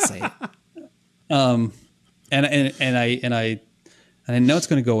 Don't say it. And I know it's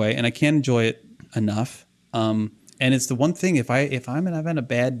going to go away, and I can't enjoy it enough. And it's the one thing if I've had a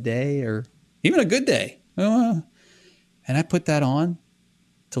bad day or even a good day, and I put that on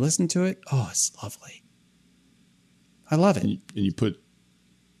to listen to it, oh, it's lovely. I love it. And you put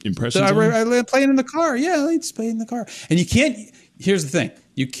impressions. So I play it in the car. Yeah, I just play it in the car. And you can't. Here's the thing: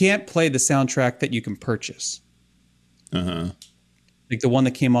 you can't play the soundtrack that you can purchase. Like the one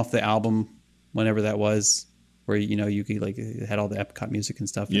that came off the album, whenever that was, where you could like it had all the Epcot music and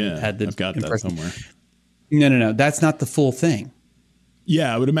stuff. Yeah, and it had the I've got that somewhere. No, that's not the full thing.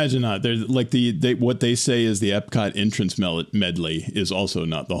 Yeah, I would imagine not. There's like what they say is the Epcot entrance medley is also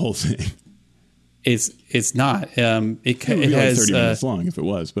not the whole thing. It's not. It It would be has like 30 minutes long if it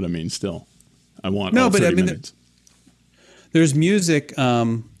was, but I mean, still, I want no, all but 30 I mean, minutes. there's music.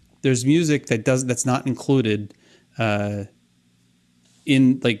 There's music that's not included in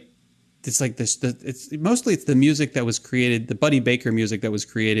like it's like this. It's mostly it's the music that was created, the Buddy Baker music that was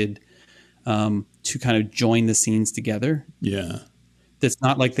created to kind of join the scenes together. Yeah. That's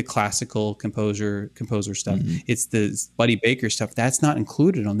not like the classical composer stuff. It's the Buddy Baker stuff that's not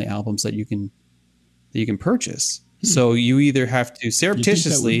included on the albums that you can purchase. So you either have to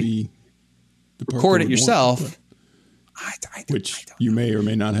surreptitiously record it yourself, which you may or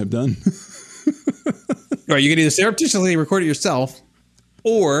may not have done. or you can either surreptitiously record it yourself,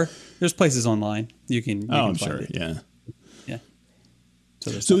 or there's places online you can. I'm find sure. it. Yeah. Yeah.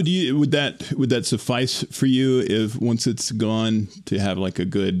 So would that suffice for you if once it's gone to have like a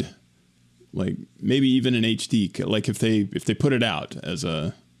good, like maybe even an HD, like if they put it out as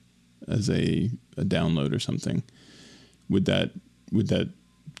a download or something, would that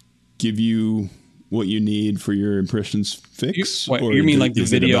give you what you need for your impressions fix? You mean like the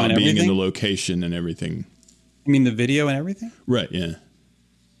video and everything? Being in the location and everything? You mean the video and everything? Right. Yeah.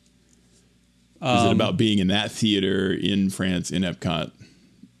 Is it about being in that theater in France in Epcot?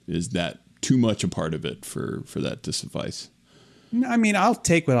 Is that too much a part of it for that to suffice? I mean, I'll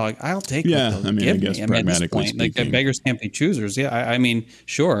take what I'll take. Yeah, what I mean, I guess pragmatically speaking, like beggars can't be choosers. Yeah, I mean,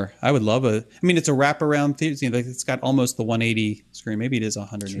 sure, I would love I mean, it's a wraparound theater. You know, like it's got almost the 180 screen. Maybe it is a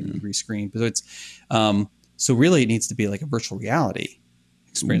 180 degree screen, but it's so really it needs to be like a virtual reality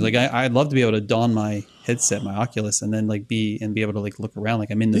experience. Like I'd love to be able to don my headset, my Oculus, and then like be able to like look around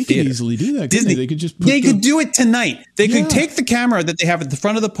like I'm in the they theater. Could easily do that. Disney, they could just could do it tonight. They could take the camera that they have at the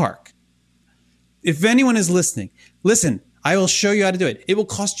front of the park. If anyone is listening, listen. I will show you how to do it. It will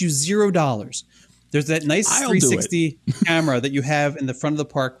cost you $0. There's that nice 360 camera that you have in the front of the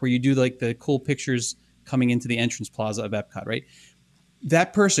park where you do like the cool pictures coming into the entrance plaza of Epcot, right?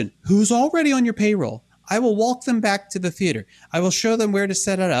 That person who's already on your payroll, I will walk them back to the theater. I will show them where to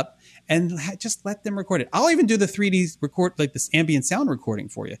set it up and just let them record it. I'll even do the 3D record, like this ambient sound recording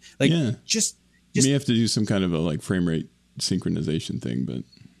for you. Like just you may have to do some kind of a like frame rate synchronization thing, but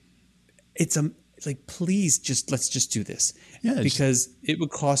it's like, please let's just do this. Yeah, because it would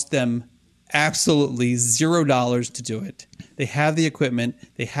cost them absolutely $0 to do it. They have the equipment,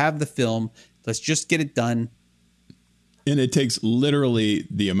 they have the film. Let's just get it done. And it takes literally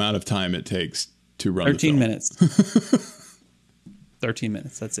the amount of time it takes to run 13 the film. minutes. 13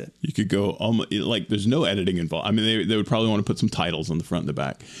 minutes. That's it. You could go almost like there's no editing involved. I mean, they would probably want to put some titles on the front and the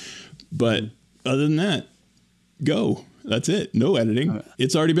back, but other than that, go. That's it. No editing.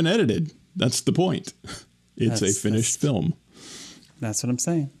 It's already been edited. That's the point. It's a finished film. That's what I'm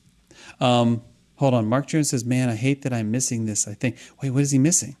saying. Hold on. Mark Jones says, man, I hate that I'm missing this. I think, wait, what is he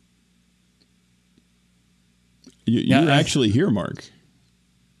missing? You're actually here, Mark.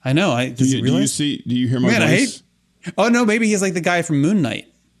 I know. Do you hear my voice? Oh, no, maybe he's like the guy from Moon Knight.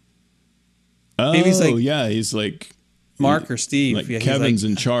 Oh, maybe he's like, yeah, he's like Mark or Steve. Like yeah, Kevin's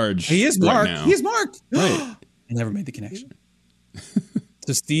in charge. He is Mark. Right now. He is Mark. Right. I never made the connection.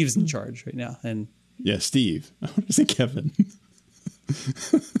 So Steve's in charge right now. And yeah, Steve. I want to say Kevin.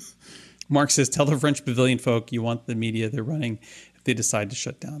 Mark says, tell the French Pavilion folk you want the media they're running if they decide to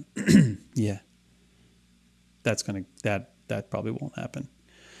shut down. Yeah. That probably won't happen.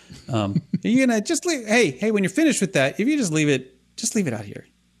 You're gonna just leave. Hey, when you're finished with that, if you just leave it out here.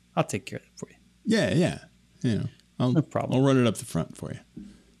 I'll take care of it for you. Yeah. You know, no problem. I'll run it up the front for you.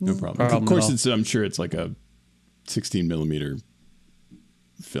 No problem. Of course, I'm sure it's like a 16 millimeter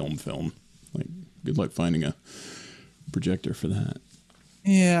film. Like, good luck finding a projector for that.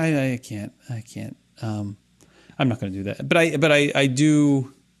 Yeah, I can't. I'm not going to do that. But I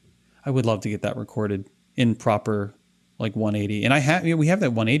do. I would love to get that recorded in proper like 180. And we have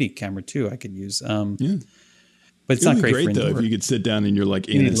that 180 camera too. I could use. Yeah. But it's not great for though if you could sit down and you're like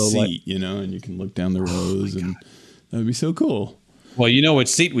in a seat, you know, and you can look down the rows, and that would be so cool. Well, you know which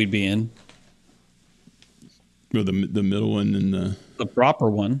seat we'd be in. Well, the middle one and the proper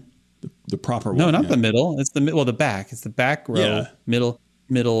one. The proper one. No, not the middle. It's the back. It's the back row. Yeah. Middle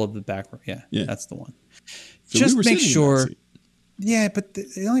of the back row. Yeah. That's the one. So just make sure. Yeah, but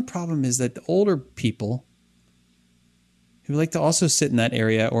the only problem is that the older people who like to also sit in that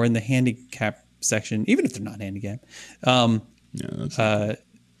area or in the handicap section, even if they're not handicapped. I don't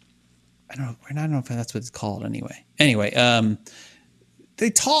know if that's what it's called anyway. Anyway, they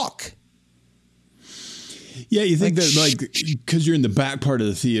talk. Yeah, you think that like because you're in the back part of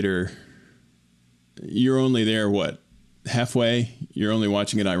the theater, you're only there halfway? You're only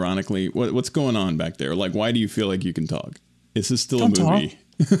watching it ironically. What's going on back there? Like, why do you feel like you can talk? Is this still a movie?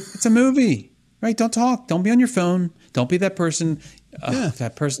 It's a movie. Right? Don't talk. Don't be on your phone. Don't be that person.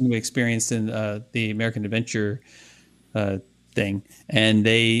 That person we experienced in the American Adventure thing, and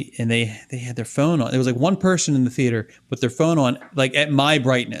they had their phone on. There was like one person in the theater with their phone on, like at my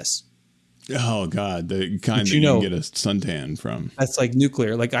brightness. Oh God, the kind that you can get a suntan from. That's like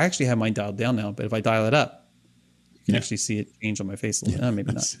nuclear. Like I actually have mine dialed down now, but if I dial it up, you can actually see it change on my face a little.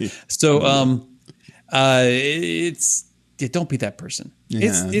 Maybe not. So don't be that person.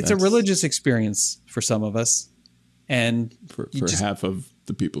 Yeah, it's a religious experience for some of us, and for half of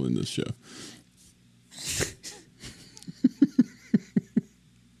the people in this show.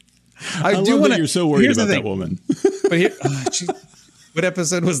 I do want to. You're so worried about that woman. But here, what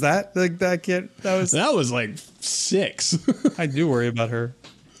episode was that? Like that kid. That was like 6. I do worry about her.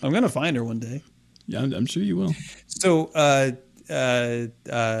 I'm gonna find her one day. Yeah, I'm sure you will. So, I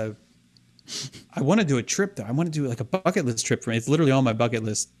want to do a trip though. I want to do like a bucket list trip for me. It's literally on my bucket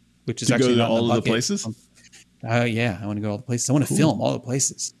list, which is to actually go to all of the places. Yeah, I want to go to all the places. I want to film all the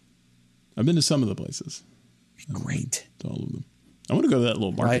places. I've been to some of the places. Great. To all of them. I want to go to that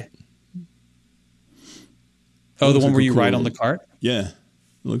little market. Oh, the one where you ride on the cart? Yeah. It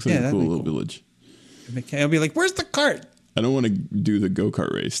looks like a cool little village. I'll be like, where's the cart? I don't want to do the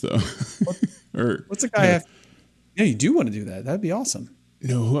go-kart race, though. What's the guy have? Yeah, you do want to do that. That'd be awesome.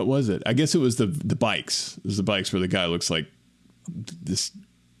 No, what was it? I guess it was the bikes. It was the bikes where the guy looks like this.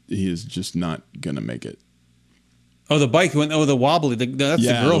 He is just not going to make it. Oh, the bike. The wobbly. That's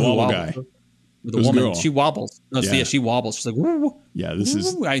the girl who wobbles. Guy. The woman. Girl. She wobbles. No, yeah. She wobbles. She's like, woo. Yeah, this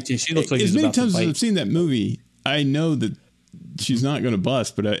is. She looks like as she's many about times to as bite. I've seen that movie, I know that she's not going to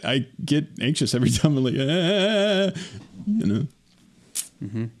bust, but I get anxious every time. I'm like, you know.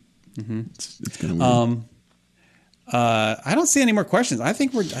 It's kind of weird. I don't see any more questions. I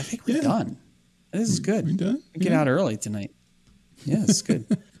think we're done. This is good. We done? We get out early tonight. Yeah, it's good.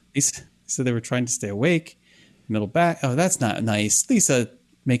 Lisa said they were trying to stay awake. Middle back. Oh, that's not nice. Lisa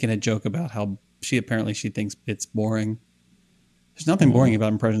making a joke about how she thinks it's boring. There's nothing boring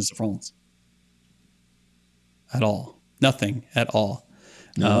about Impressions of France. At all. Nothing at all.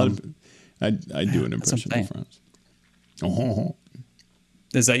 No, I do an impression of France. Oh.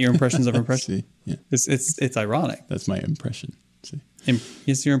 Is that your impressions of impressions? See, yeah. It's ironic. That's my impression. See,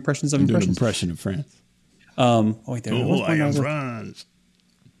 is your impressions of I'm impressions? Doing an impression of France. Wait, there. I am France.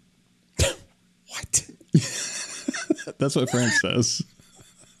 What? That's what France says.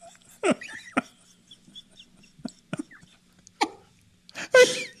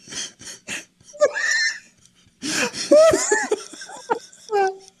 I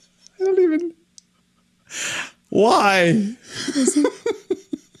don't even. Why?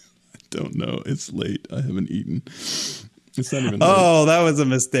 Don't know. It's late. I haven't eaten. It's not even late. Oh, that was a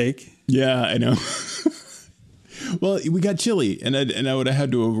mistake. Yeah, I know. Well, we got chili, and I would have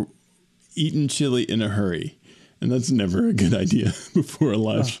had to have eaten chili in a hurry, and that's never a good idea before a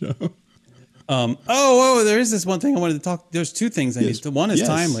live show. There is this one thing I wanted to talk. There's two things I need. One is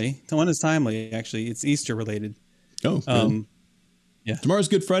timely. One is timely. Actually, it's Easter related. Oh, really? Yeah. Tomorrow's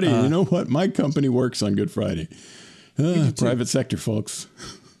Good Friday. You know what? My company works on Good Friday. Private sector, folks.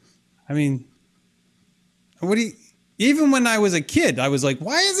 I mean, even when I was a kid, I was like,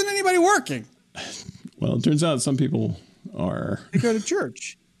 why isn't anybody working? Well, it turns out some people are. They go to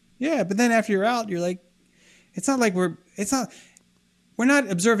church. Yeah, but then after you're out, you're like, it's not like we're not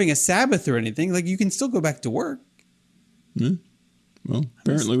observing a Sabbath or anything. Like you can still go back to work. Yeah. Well,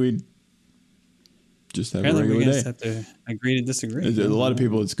 apparently we just have a regular day. Have to agree to disagree. A lot of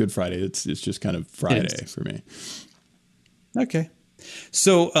people, it's Good Friday. It's just kind of Friday for me. Okay.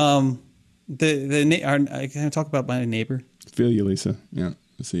 So, I can I talk about my neighbor? Feel you, Lisa. Yeah,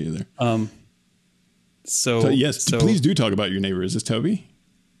 I'll see you there. So yes, please do talk about your neighbor. Is this Toby?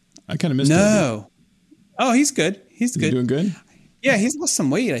 I kind of missed Toby. No. Oh, he's good. He's good. Doing good? Yeah, he's lost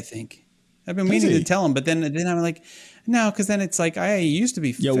some weight, I think. I've been meaning to tell him, but then I'm like, no, because then it's like I used to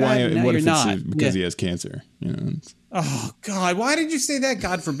be fat. Yeah, why? Now what you're if not. it's because he has cancer? You know. Oh God, why did you say that?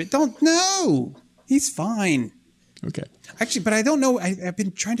 God forbid! Don't know. He's fine. Okay. Actually, but I don't know. I've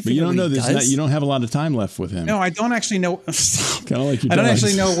been trying to figure out. But you don't know this. You don't have a lot of time left with him. No, I don't actually know. Kind of like your I don't dogs.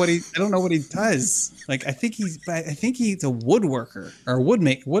 actually know what he. I don't know what he does. Like I think he's a woodworker or a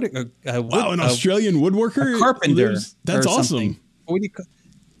woodmaker. An Australian woodworker, a carpenter. That's awesome. Something. What do you?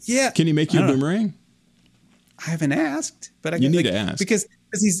 Yeah. Can he make you a boomerang? I haven't asked, but you need to ask because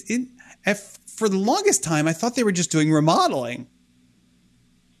he's in. For the longest time, I thought they were just doing remodeling.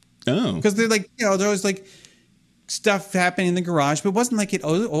 Oh, because they're like there was like stuff happening in the garage, but it wasn't like it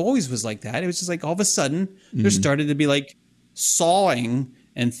always was like that. It was just like all of a sudden there started to be like sawing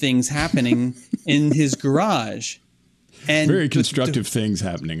and things happening in his garage. And very constructive things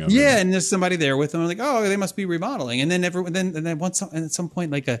happening over yeah, there. and there's somebody there with them. I'm like, oh, they must be remodeling. And then and at some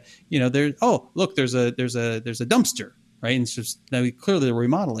point, like there's a dumpster, right? And it's just now clearly they're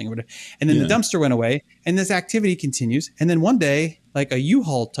remodeling or whatever. And then the dumpster went away, and this activity continues. And then one day, like a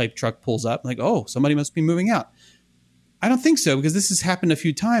U-Haul type truck pulls up, like, oh, somebody must be moving out. I don't think so, because this has happened a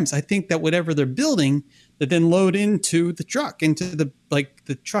few times. I think that whatever they're building, they then load into the truck, and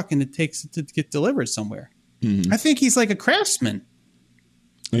it takes it to get delivered somewhere. I think he's like a craftsman.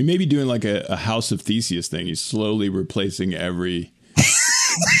 I mean, maybe doing like a House of Theseus thing. He's slowly replacing every.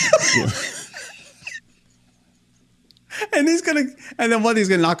 And then one he's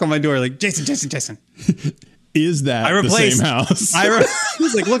gonna knock on my door, like, Jason. Is that the same house?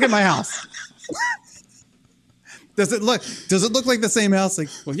 He's like, look at my house. Does it look like the same house? Like,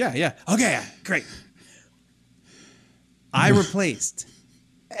 well, yeah. Okay, great. I replaced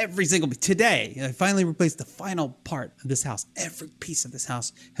every single today. I finally replaced the final part of this house. Every piece of this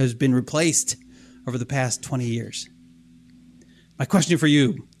house has been replaced over the past 20 years. My question for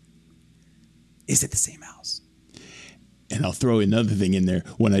you: is it the same house? And I'll throw another thing in there.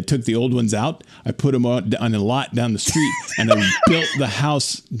 When I took the old ones out, I put them on a lot down the street, and I built the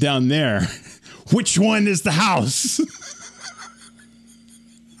house down there. Which one is the house?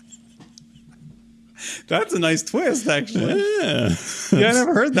 That's a nice twist, actually. Yeah, I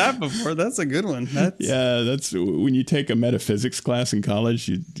never heard that before. That's a good one. That's when you take a metaphysics class in college,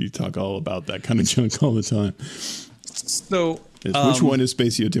 you talk all about that kind of junk all the time. So, which one is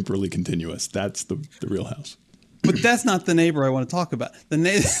spatiotemporally continuous? That's the real house. But that's not the neighbor I want to talk about. The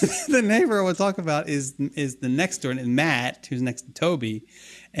neighbor I want to talk about is the next door, and Matt, who's next to Toby.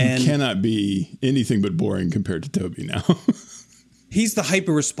 And he cannot be anything but boring compared to Toby now. He's the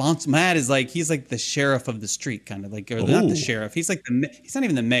hyper responsible. Matt is like, he's like the sheriff of the street, kind of like, or not the sheriff. He's like he's not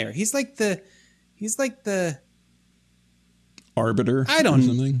even the mayor. He's like the arbiter. I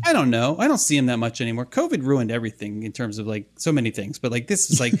don't know. I don't see him that much anymore. COVID ruined everything in terms of like so many things. But like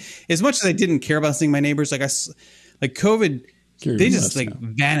this is like, as much as I didn't care about seeing my neighbors, like COVID, they just like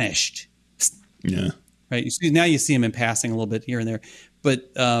vanished. Yeah. Right. Now you see him in passing a little bit here and there,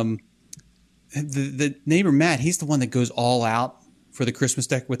 but the neighbor Matt, he's the one that goes all out for the Christmas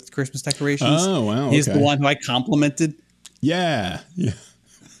decorations. Oh wow! He's the one who I complimented. Yeah.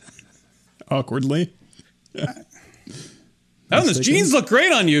 Awkwardly. Oh, those jeans look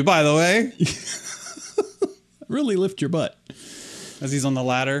great on you, by the way. Really lift your butt. As he's on the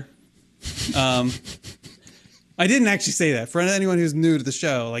ladder. I didn't actually say that. For anyone who's new to the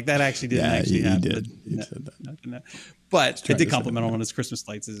show, like that actually didn't actually happen. Did. You said that. But I did compliment him on his Christmas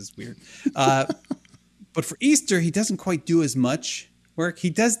lights. This is weird. But for Easter, he doesn't quite do as much work. He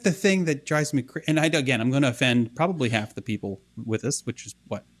does the thing that drives me crazy. And I'm going to offend probably half the people with us, which is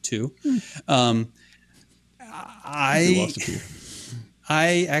what, 2. I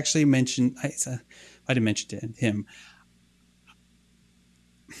actually mentioned, I didn't mention to him.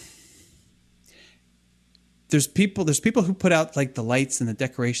 There's people who put out like the lights and the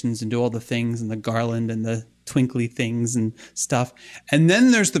decorations and do all the things and the garland and the twinkly things and stuff. And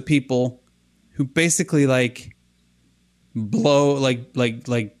then there's the people who basically like blow like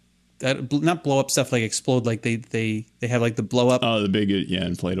that, not blow up stuff, like explode, like they have like the blow up. Oh, the big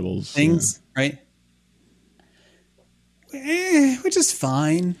inflatables things, right? Which is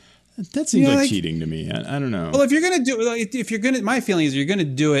fine. That seems like cheating to me. I don't know. Well, if you're gonna, my feeling is you're gonna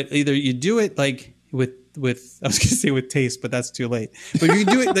do it. Either you do it like with I was gonna say with taste, but that's too late. But you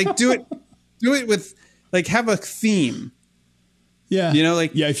can do it like do it with like have a theme. Yeah,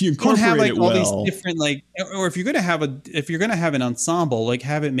 like if you don't have like it all well. these different or if you're gonna have an ensemble, like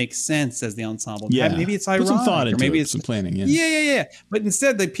have it make sense as the ensemble. Yeah, maybe it's ironic, put some thought into or maybe it, it's some planning. Yeah. But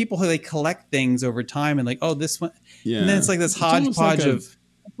instead, the people who collect things over time and like, oh, this one, and then it's like this hodgepodge of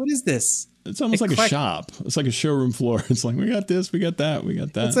what is this? It's almost like a shop. It's like a showroom floor. It's like we got this, we got that, we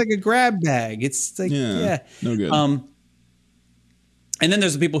got that. It's like a grab bag. It's like no good. And then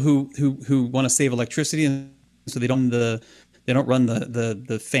there's the people who want to save electricity, and so they don't run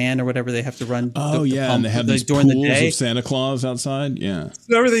the fan or whatever they have to run. Oh the pump, and they have these during pools the day of Santa Claus outside. Yeah,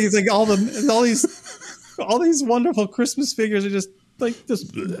 so everything is like all these wonderful Christmas figures are just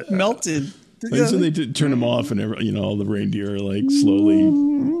melted. So they turn them off, and all the reindeer are like slowly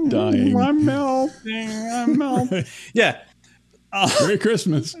dying. I'm melting. Yeah. Merry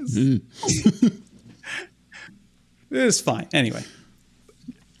Christmas. It is fine. Anyway.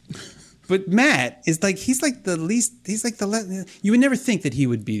 But Matt is like, you would never think that he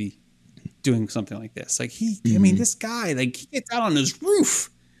would be doing something like this. Like I mean, this guy, like he gets out on his roof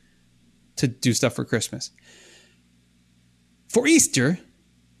to do stuff for Christmas. For Easter,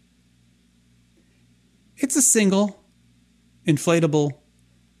 it's a single inflatable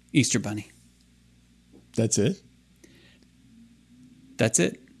Easter bunny. That's it? That's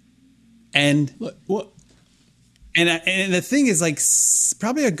it. And what? And the thing is, like,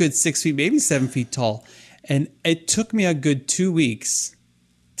 probably a good 6 feet, maybe 7 feet tall. And it took me a good 2 weeks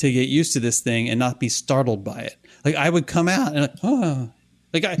to get used to this thing and not be startled by it. Like, I would come out and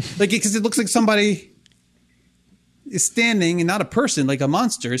because it looks like somebody is standing, and not a person, like a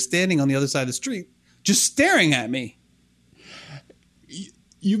monster is standing on the other side of the street, just staring at me.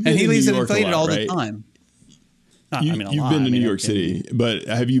 You've been and he leaves it inflated lot, all right? the time. You've been to New York City, but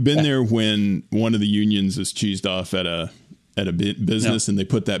have you been there when one of the unions is cheesed off at a business and they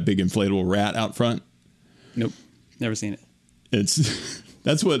put that big inflatable rat out front? Nope, never seen it.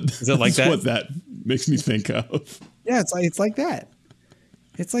 That's what what that makes me think of. Yeah, it's like that.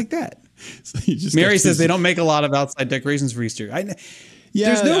 It's like that. So Mary says they don't make a lot of outside decorations for Easter.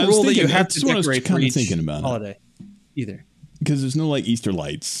 There's no rule that you have to decorate for each holiday either. Because there's no like Easter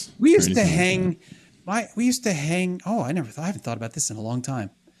lights. We used to hang. Oh, I haven't thought about this in a long time.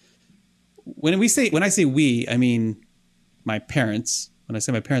 When I say we, I mean my parents. When I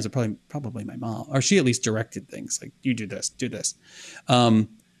say my parents, are probably my mom, or she at least directed things like, you do this.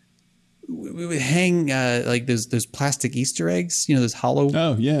 We would hang like those plastic Easter eggs, those hollow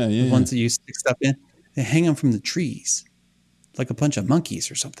ones that you stick stuff in. They hang them from the trees, like a bunch of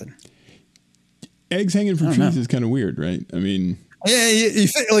monkeys or something. Eggs hanging from trees is kind of weird, right? I mean, yeah, you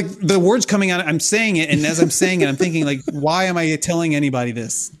think, like the words coming out. I'm saying it, and as I'm saying it, I'm thinking like, why am I telling anybody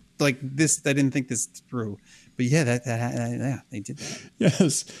this? Like this, I didn't think this through. But yeah, they did that.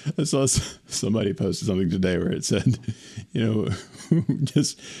 Yes, I saw somebody posted something today where it said,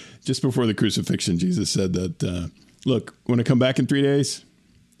 just before the crucifixion, Jesus said that, look, when I come back in 3 days,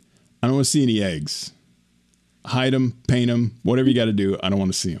 I don't want to see any eggs. Hide them, paint them, whatever you got to do. I don't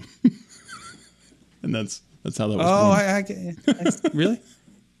want to see them. And that's how that was. Oh, really?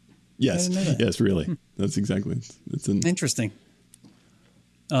 Yes. Yes, really. That's exactly. It's interesting.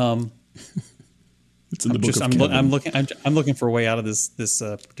 It's in the book of Kevin. I'm looking for a way out of this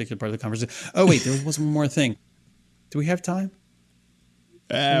particular part of the conversation. Oh wait, there was one more thing. Do we have time?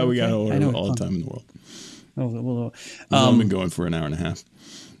 We got all the time in the world. We've only been going for an hour and a half.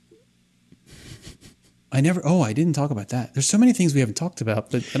 I didn't talk about that. There's so many things we haven't talked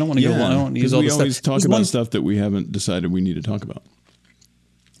about, but I don't want to go on. I don't want to use all this stuff. We always talk about stuff that we haven't decided we need to talk about.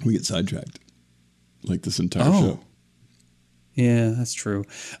 We get sidetracked, like this entire show. Yeah, that's true.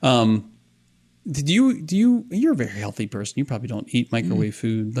 You're a very healthy person. You probably don't eat microwave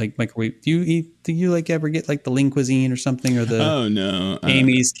food, like microwave. Do you like ever get like the Lean Cuisine or something, or the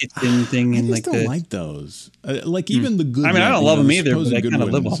Amy's Kitchen thing? I just don't like those. Like even the good. I mean, I don't love them either, but I kind of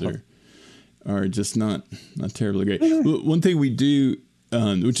live off them. Are just not terribly great. One thing we do,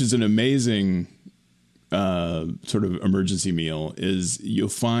 which is an amazing sort of emergency meal, is you'll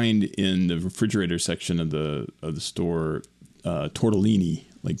find in the refrigerator section of the store tortellini,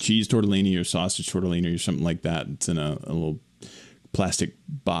 like cheese tortellini or sausage tortellini or something like that. It's in a little plastic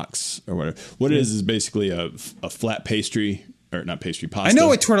box or whatever. What it is basically a flat pastry, or not pastry, pasta. I know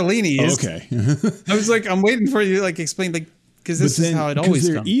what tortellini is. Okay. I was like, I'm waiting for you to like explain, like, because this is how it always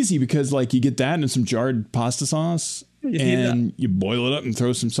comes. They're easy because like you get that and some jarred pasta sauce and you boil it up and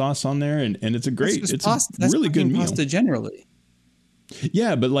throw some sauce on there and it's a really good meal. Pasta generally.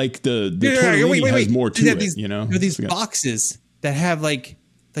 Yeah, but like the tortellini has more to it, There are these boxes that have like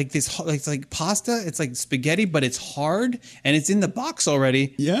this, it's like pasta. It's like spaghetti, but it's hard and it's in the box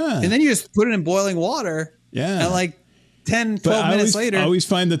already. Yeah. And then you just put it in boiling water. Yeah. And like 10, 12 minutes later. I always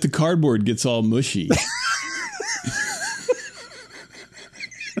find that the cardboard gets all mushy.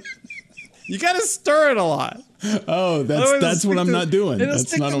 You got to stir it a lot. Oh, that's what I'm not doing.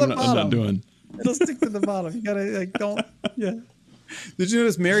 That's not what I'm not doing. It'll stick to the bottom. You got to like don't. Yeah. Did you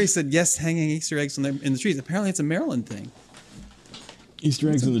notice Mary said yes, hanging Easter eggs in the trees? Apparently, it's a Maryland thing. Easter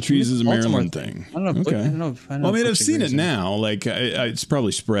eggs in the trees is a Maryland thing. I don't know. Okay. I don't know. Well, I mean, I've seen it now. Like, it's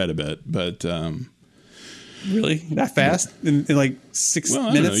probably spread a bit, but really that fast in like 6 minutes.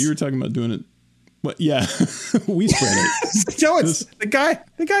 I don't know. You were talking about doing it. Well, yeah, we spread it. No, it's the guy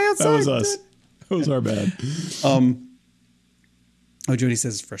outside. That was us. That was our bad. Oh, Jody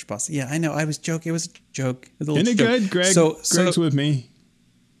says fresh pasta. Yeah, I know. I was joking. It was a joke. Isn't it good, Greg? Greg's with me.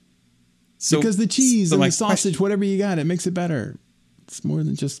 Because the cheese and the sausage, whatever you got, it makes it better. It's more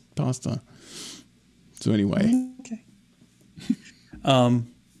than just pasta. So anyway. Okay.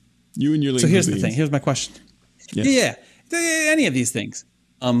 You and your So here's the thing. Here's my question. Yes. Yeah. Any of these things.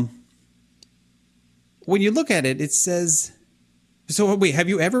 When you look at it, it says. So wait, have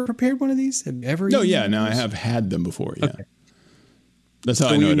you ever prepared one of these? Have you ever? No, yeah. Now I have had them before. Yeah. Okay. That's how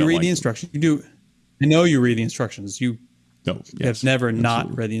I know. When I don't read like the instructions, you do. I know you read the instructions. You No, You yes, have never not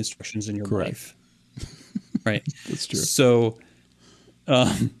absolutely. read the instructions in your Correct. life. Right. That's true. So,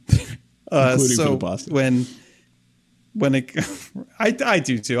 Including for so the pasta. when it, I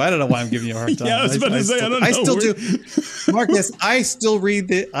do too. I don't know why I'm giving you a hard time. Yeah, I was about to say, I don't know. I still do, Marcus. I still read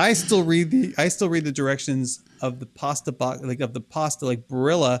the directions of the pasta box, like of the pasta, like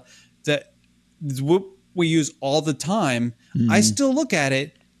Barilla, that is what we use all the time. I still look at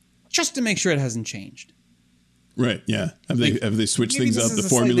it just to make sure it hasn't changed. Right. Yeah. Have they switched Maybe things this up? is The a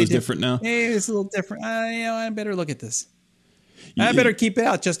formula's slightly different now. Maybe it's a little different. I better look at this. I better keep it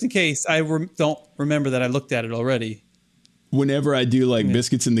out just in case I don't remember that I looked at it already. Whenever I do like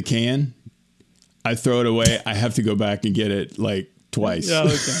biscuits in the can, I throw it away. I have to go back and get it like twice. Yeah,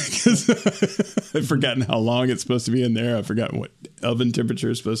 okay. 'Cause I've forgotten how long it's supposed to be in there. I've forgotten what oven temperature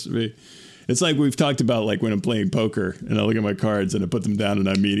is supposed to be. It's like we've talked about, like when I'm playing poker and I look at my cards and I put them down and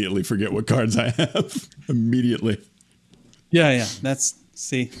I immediately forget what cards I have. Immediately. Yeah.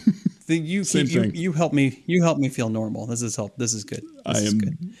 See, Same thing. you help me. You help me feel normal. This is help. This is good. This is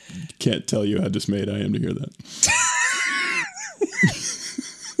good. Can't tell you how dismayed I am to hear that.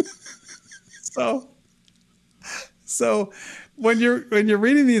 So when you're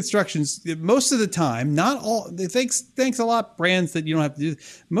reading the instructions, most of the time, not all. Thanks a lot, brands, that you don't have to do.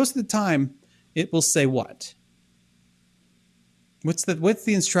 Most of the time, it will say what? What's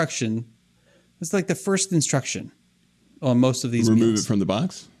the instruction? It's like the first instruction on most of these. Remove meals. it from the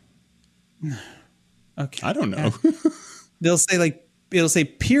box? Okay. I don't know. It'll say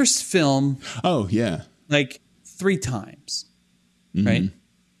pierce film Oh, yeah. like 3 times, right?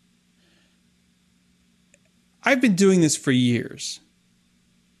 I've been doing this for years.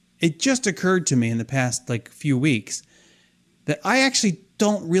 It just occurred to me in the past like few weeks that I actually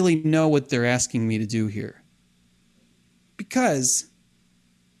don't really know what they're asking me to do here. Because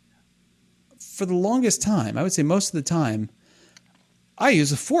for the longest time, I would say most of the time, I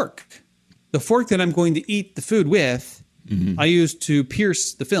use a fork. The fork that I'm going to eat the food with, I use to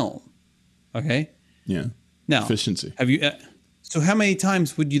pierce the film. Okay? Yeah. Now, Efficiency. have you? So how many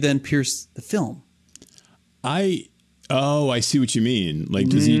times would you then pierce the film? I see what you mean. Like,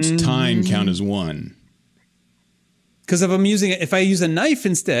 does each time count as one? Because if I use a knife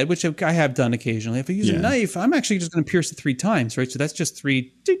instead, which I have done occasionally, if I use a knife, I'm actually just going to pierce it 3 times, right? So that's just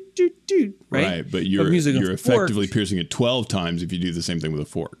 3, right? Right, but you're effectively piercing it 12 times if you do the same thing with a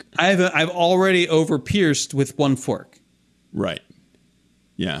fork. I've already over pierced with 1 fork. Right.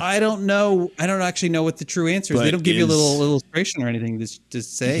 Yeah. I don't know. I don't actually know what the true answer is. But They don't give you a little illustration or anything to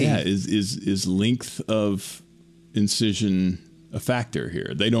say. Yeah. Is length of incision a factor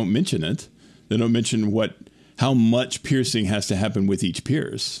here? They don't mention it. They don't mention how much piercing has to happen with each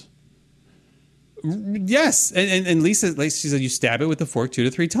pierce. Yes, and Lisa, like she said, you stab it with a fork 2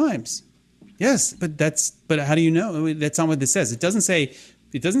 to 3 times. Yes, but how do you know? I mean, that's not what this says. It doesn't say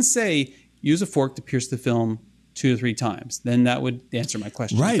use a fork to pierce the film 2 to 3 times. Then that would answer my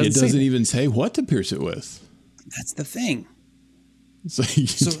question. Right. It doesn't even say what to pierce it with. That's the thing. So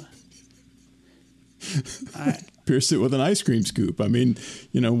pierce it with an ice cream scoop. I mean,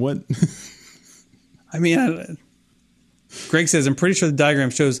 what? I mean, Greg says, I'm pretty sure the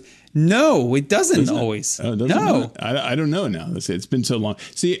diagram shows. No, it doesn't always. Oh, no. I don't know now. It's been so long.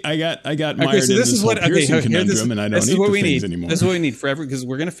 See, I got mired in this whole piercing conundrum, and I don't eat the things anymore. This is what we need forever, because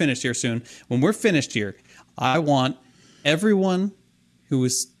we're going to finish here soon. When we're finished here, I want everyone who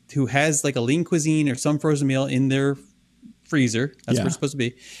has like a Lean Cuisine or some frozen meal in their freezer. That's where it's supposed to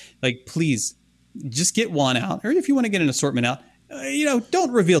be. Like, please, just get one out, or if you want to get an assortment out.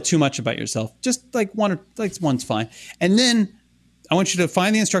 Don't reveal too much about yourself. Just like one's fine. And then I want you to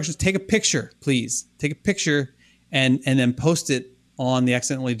find the instructions. Take a picture, please. Take a picture and then post it on the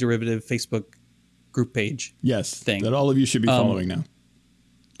Accidentally Derivative Facebook group page. Yes, thing that all of you should be following now,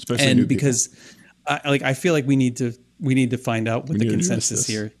 especially new because I feel like we need to find out what the consensus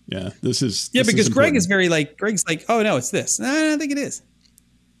here. Yeah, this is because Greg is Greg's like, oh no, it's this. No, I don't think it is.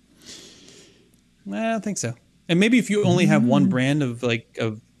 I don't think so. And maybe if you only have one brand of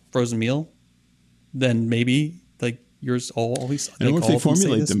frozen meal, then maybe like yours always. I don't know if they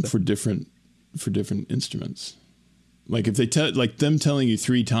formulate them for different instruments. Like if they them telling you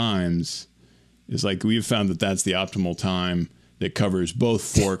 3 times is like, we've found that that's the optimal time that covers both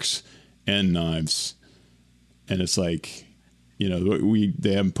forks and knives, and it's like,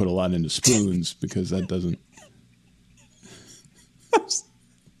 they haven't put a lot into spoons because that doesn't.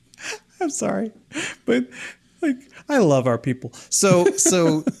 I'm sorry, but I love our people. So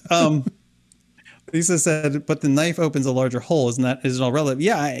Lisa said, but the knife opens a larger hole. Isn't it all relative?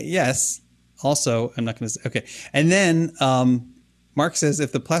 Yeah. Yes. Also, I'm not going to say, okay. And then Mark says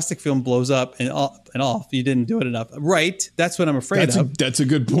if the plastic film blows up and off, you didn't do it enough. Right. That's what I'm afraid of. That's a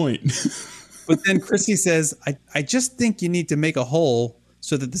good point. But then Chrissy says, I just think you need to make a hole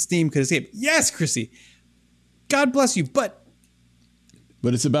so that the steam could escape. Yes, Chrissy. God bless you. But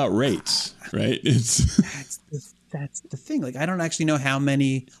it's about rates, right? That's the thing. Like, I don't actually know how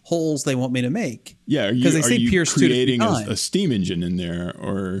many holes they want me to make. Yeah. Because they say pierce creating a steam engine in there,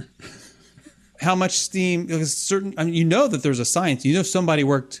 or how much steam? Because you know that there's a science. You know, somebody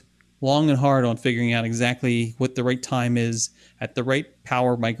worked long and hard on figuring out exactly what the right time is at the right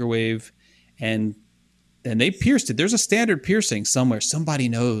power microwave, and they pierced it. There's a standard piercing somewhere. Somebody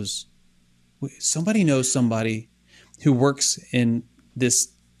knows somebody who works in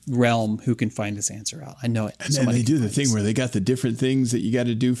this realm who can find this answer out. I know it. And then they do the thing where they got the different things that you got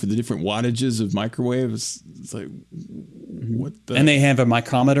to do for the different wattages of microwaves. It's like, what the? And they have a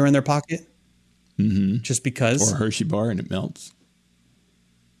micrometer in their pocket. Mm-hmm. Just because. Or a Hershey bar and it melts.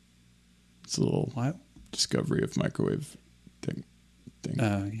 It's a little discovery of microwave thing.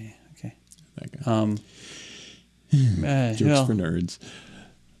 Oh, yeah. Okay. That guy. Jokes for nerds.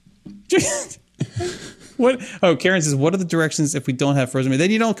 What? Oh, Karen says, "What are the directions if we don't have frozen meat?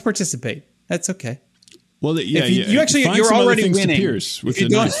 Then you don't participate. That's okay." Well, you're already winning. If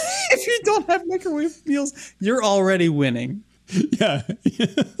you don't have microwave meals, you're already winning. Yeah.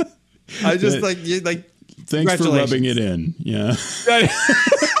 I just thanks for rubbing it in. Yeah.